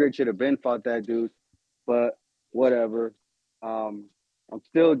is. Andrade should have been fought that dude, but whatever. I'm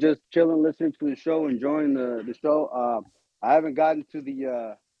still just chilling, listening to the show, enjoying the show. I haven't gotten to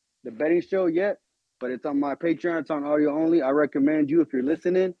the betting show yet, but it's on my Patreon. It's on audio only. I recommend you, if you're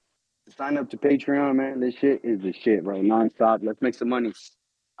listening, to sign up to Patreon, man. This shit is the shit, bro. Nonstop. Let's make some money.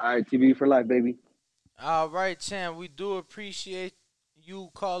 All right, TV for life, baby. All right, champ. We do appreciate you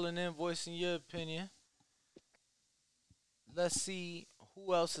calling in, voicing your opinion. Let's see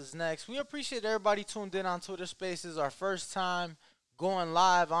who else is next. We appreciate everybody tuned in on Twitter Spaces. Our first time going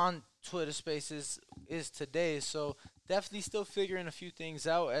live on Twitter Spaces is today, so definitely still figuring a few things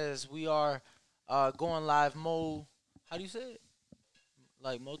out as we are going live mode. How do you say it?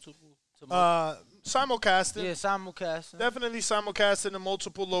 Like multiple to simulcasting. Yeah, simulcasting. Definitely simulcasting in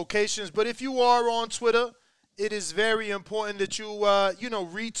multiple locations. But if you are on Twitter, it is very important that you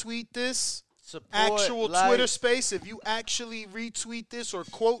retweet this. Support, actual Twitter space. If you actually retweet this or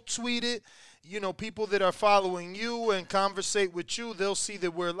quote tweet it, people that are following you and conversate with you, they'll see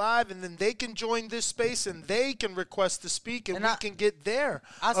that we're live, and then they can join this space and they can request to speak, and we can get their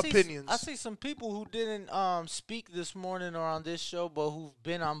opinions. I see some people who didn't speak this morning or on this show, but who've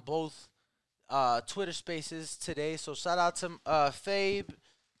been on both Twitter spaces today. So shout out to Fabe.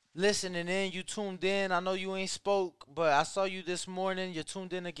 Listening in, you tuned in. I know you ain't spoke, but I saw you this morning. You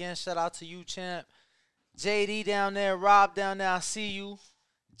tuned in again. Shout out to you, champ. JD down there, Rob down there, I see you.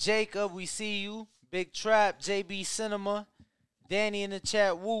 Jacob, we see you. Big Trap, JB Cinema. Danny in the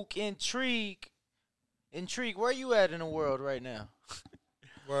chat, Wook, Intrigue. Intrigue, where you at in the world right now?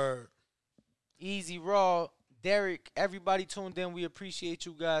 Word. Easy Raw, Derek, everybody tuned in. We appreciate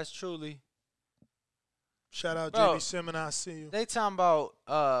you guys, truly. Shout out JB Simon, I see you. They talking about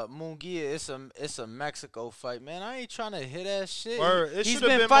Munguia. It's a Mexico fight, man. I ain't trying to hit that shit. Word. He's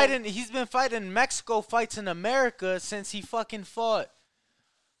been fighting. He's been fighting Mexico fights in America since he fucking fought.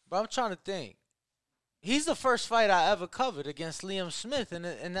 But I'm trying to think. He's the first fight I ever covered against Liam Smith,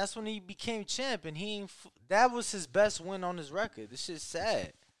 and that's when he became champ. And that was his best win on his record. This shit's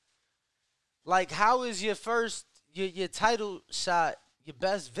sad. Like, how is your first your title shot your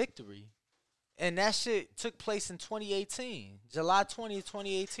best victory? And that shit took place in 2018. July 20th,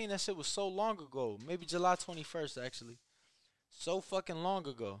 2018. That shit was so long ago. Maybe July 21st, actually. So fucking long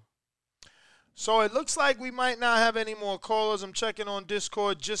ago. So it looks like we might not have any more callers. I'm checking on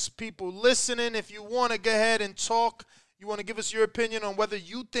Discord. Just people listening. If you want to go ahead and talk, you want to give us your opinion on whether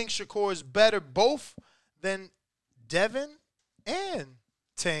you think Shakur is better both than Devin and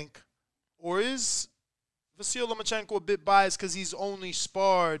Tank. Or is Vasyl Lomachenko a bit biased because he's only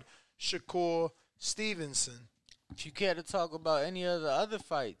sparred Shakur Stevenson? If you care to talk about any of the other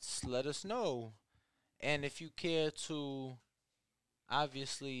fights, let us know. And if you care to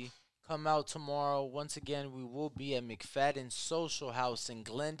obviously come out tomorrow, once again, we will be at McFadden Social House in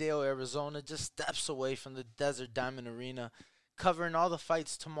Glendale, Arizona, just steps away from the Desert Diamond Arena, covering all the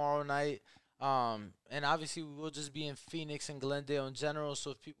fights tomorrow night. And obviously, we will just be in Phoenix and Glendale in general.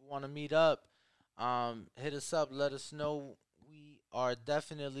 So if people want to meet up, hit us up, let us know. Are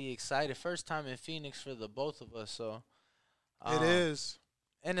definitely excited. First time in Phoenix for the both of us, so it is.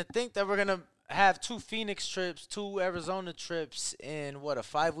 And to think that we're gonna have 2 Phoenix trips, 2 Arizona trips in what, a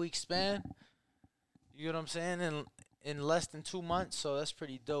 5-week span? You know what I'm saying? In less than 2 months, so that's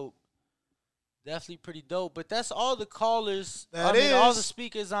pretty dope. Definitely pretty dope. But that's all the callers. All the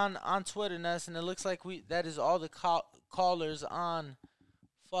speakers on Twitter, Ness, and it looks like that is all the callers on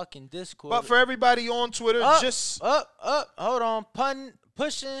fucking Discord. But for everybody on Twitter, hold on,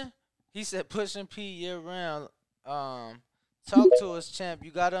 pushing. He said pushing P year round. Talk to us, champ.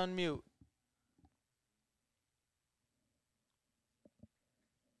 You gotta unmute.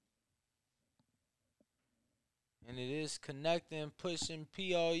 And it is connecting, pushing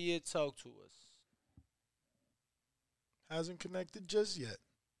P all year. Talk to us. Hasn't connected just yet.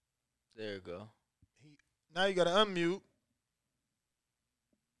 There you go. Now you gotta unmute.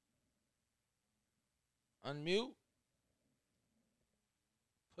 Unmute.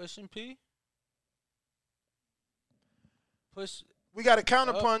 Pushing P. Push. We got a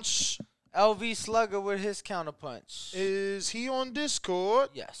counterpunch. LV Slugger with his counterpunch. Is he on Discord?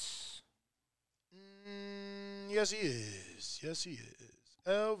 Yes. Yes, he is. Yes, he is.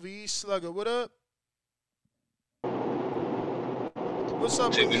 LV Slugger, what up? What's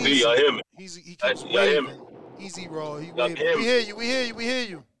up, JBV, y'all hear me? He keeps waving. Easy Raw. He waving. We hear you. We hear you. We hear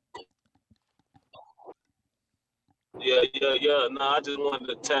you. Yeah. No, I just wanted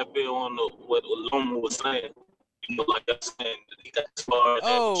to tap in on what Loma was saying. You know, like I was saying, he got as far as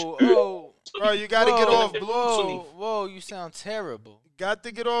Bro, you got to get off Bluetooth. Whoa, you sound terrible. Got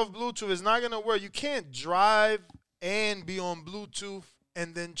to get off Bluetooth. It's not going to work. You can't drive and be on Bluetooth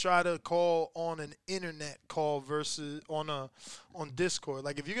and then try to call on an internet call versus on Discord.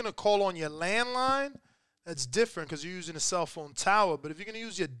 Like, if you're going to call on your landline, that's different because you're using a cell phone tower. But if you're going to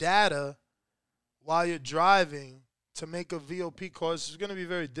use your data while you're driving to make a VOP call, it's going to be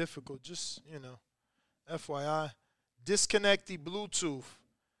very difficult. Just, FYI. Disconnect the Bluetooth.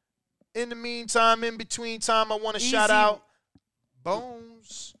 In the meantime, in between time, I want to shout out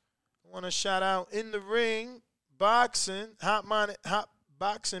Bones. I want to shout out In the Ring, Boxing, Hot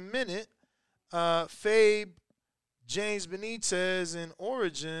Boxing Minute, Fabe, James Benitez, and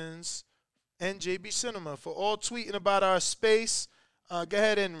Origins, and JB Cinema for all tweeting about our space. Go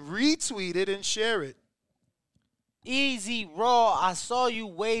ahead and retweet it and share it. Easy Raw, I saw you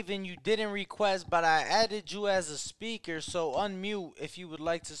waving. You didn't request, but I added you as a speaker, so unmute if you would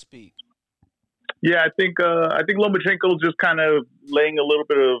like to speak. Yeah, I think Lomachenko is just kind of laying a little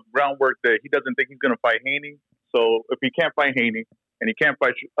bit of groundwork that he doesn't think he's going to fight Haney. So if he can't fight Haney and he can't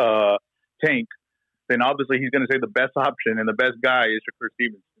fight Tank, then obviously he's going to say the best option and the best guy is Shakur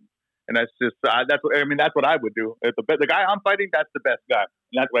Stevenson. And that's just that's what I would do. If the guy I'm fighting, that's the best guy,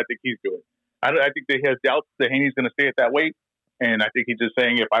 and that's what I think he's doing. I think that he has doubts that Haney's going to stay at that weight, and I think he's just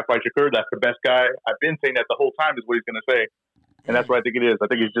saying if I fight Shakur, that's the best guy. I've been saying that the whole time is what he's going to say, and that's what I think it is. I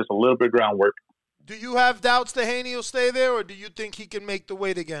think it's just a little bit of groundwork. Do you have doubts that Haney will stay there, or do you think he can make the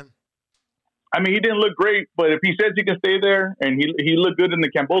weight again? I mean, he didn't look great, but if he says he can stay there, and he looked good in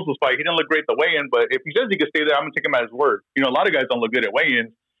the Kambosos fight, he didn't look great at the weigh-in, but if he says he can stay there, I'm going to take him at his word. A lot of guys don't look good at weigh-ins,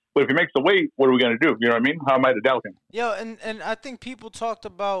 but if he makes the weight, what are we going to do? You know what I mean? How am I to doubt him? Yo, and I think people talked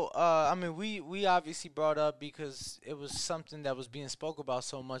about, we obviously brought up because it was something that was being spoke about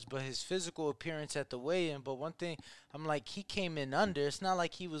so much, but his physical appearance at the weigh-in. But one thing, I'm like, he came in under. It's not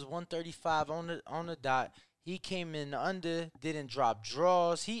like he was 135 on the dot. He came in under, didn't drop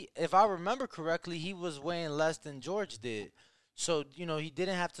draws. If I remember correctly, he was weighing less than George did. So, he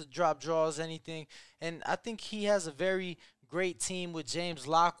didn't have to drop draws, anything. And I think he has a very great team with James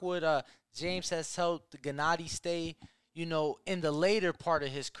Lockwood. James has helped Gennady stay, in the later part of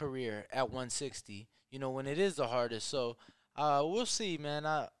his career at 160, when it is the hardest. So we'll see, man.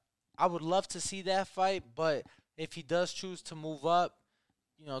 I would love to see that fight, but if he does choose to move up,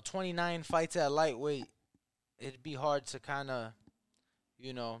 29 fights at lightweight, it'd be hard to kind of,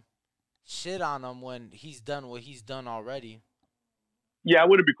 shit on him when he's done what he's done already. Yeah, I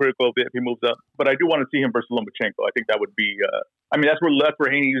wouldn't be critical of it if he moves up, but I do want to see him versus Lomachenko. I think that would be. That's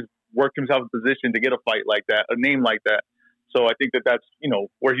where Haney's worked himself in position to get a fight like that, a name like that. So I think that's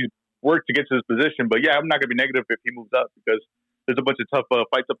where he's worked to get to his position. But yeah, I'm not going to be negative if he moves up because there's a bunch of tough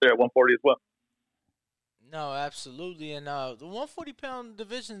fights up there at 140 as well. No, absolutely, and the 140-pound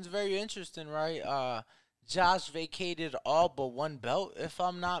division is very interesting, right? Josh vacated all but one belt, if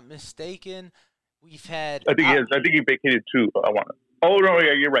I'm not mistaken. We've had. I think he is. I think he vacated two. I want to. Oh, no,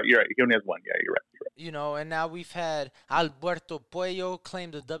 yeah, you're right. He only has one. Yeah, you're right. And now we've had Alberto Puello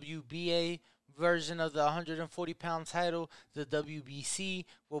claim the WBA version of the 140-pound title. The WBC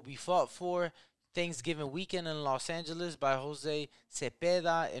will be fought for Thanksgiving weekend in Los Angeles by Jose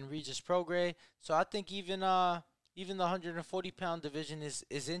Cepeda and Regis Prograis. So I think even the 140-pound division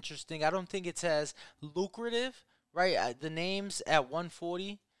is interesting. I don't think it's as lucrative, right? The names at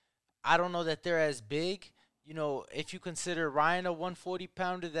 140, I don't know that they're as big. If you consider Ryan a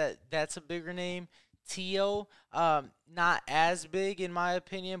 140-pounder, that's a bigger name. Tio, not as big in my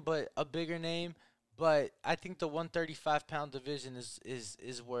opinion, but a bigger name. But I think the 135-pound division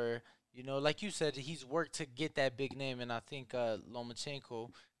is where, like you said, he's worked to get that big name, and I think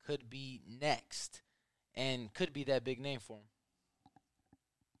Lomachenko could be next and could be that big name for him.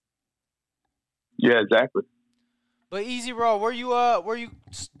 Yeah, exactly. But Easy Raw, where you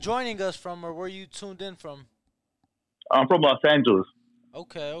joining us from, or where you tuned in from? I'm from Los Angeles.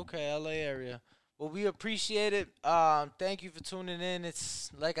 Okay, LA area. Well, we appreciate it. Thank you for tuning in. It's,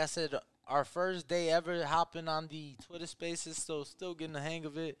 like I said, our first day ever hopping on the Twitter Spaces, so still getting the hang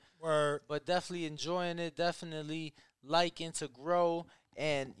of it. Word. But definitely enjoying it. Definitely liking to grow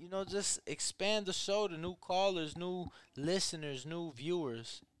and, just expand the show to new callers, new listeners, new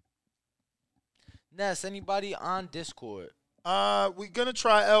viewers. Ness, anybody on Discord? We're going to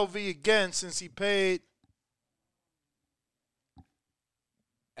try LV again since he paid.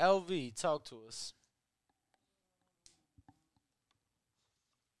 LV, talk to us.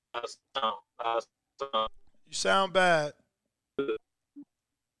 You sound bad.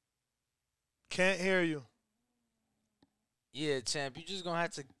 Can't hear you. Yeah, champ, you just gonna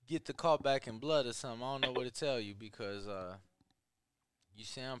have to get the call back in blood or something. I don't know what to tell you because you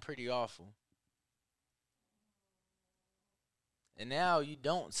sound pretty awful. And now you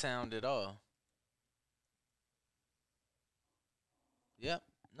don't sound at all. Yep.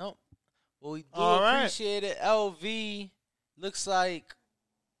 Nope. Well, we do All right. appreciate it. LV, looks like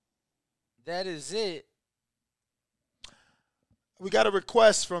that is it. We got a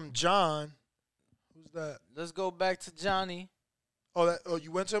request from John. Who's that? Let's go back to Johnny. Oh,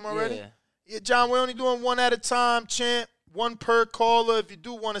 you went to him already? Yeah. Yeah, John, we're only doing one at a time, champ. One per caller. If you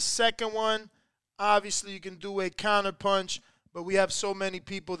do want a second one, obviously you can do a counter punch. But we have so many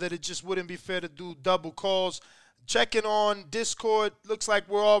people that it just wouldn't be fair to do double calls. Checking on Discord. Looks like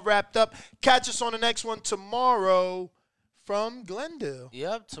we're all wrapped up. Catch us on the next one tomorrow from Glendale.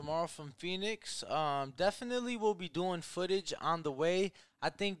 Yep, tomorrow from Phoenix. Definitely we'll be doing footage on the way. I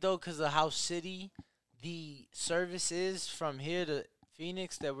think, though, because of how shitty the service is from here to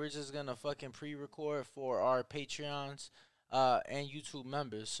Phoenix, that we're just going to fucking pre-record for our Patreons and YouTube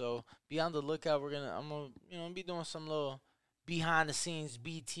members. So be on the lookout. I'm going to be doing some little behind-the-scenes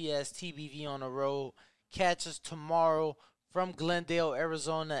BTS, TBV on the road. Catch us tomorrow from Glendale,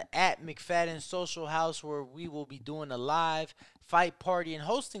 Arizona at McFadden Social House, where we will be doing a live fight party and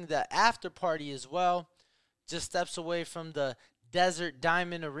hosting the after party as well. Just steps away from the Desert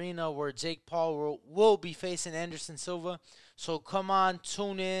Diamond Arena where Jake Paul will be facing Anderson Silva. So come on,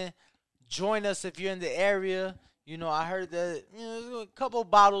 tune in. Join us if you're in the area. I heard that a couple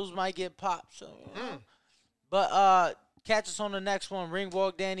bottles might get popped. So, But catch us on the next one.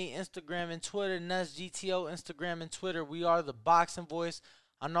 Ringwalk Danny, Instagram and Twitter. Nuts GTO, Instagram and Twitter. We are the Boxing Voice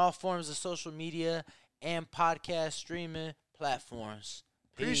on all forms of social media and podcast streaming platforms.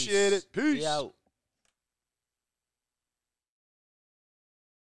 Appreciate it. Peace. We out.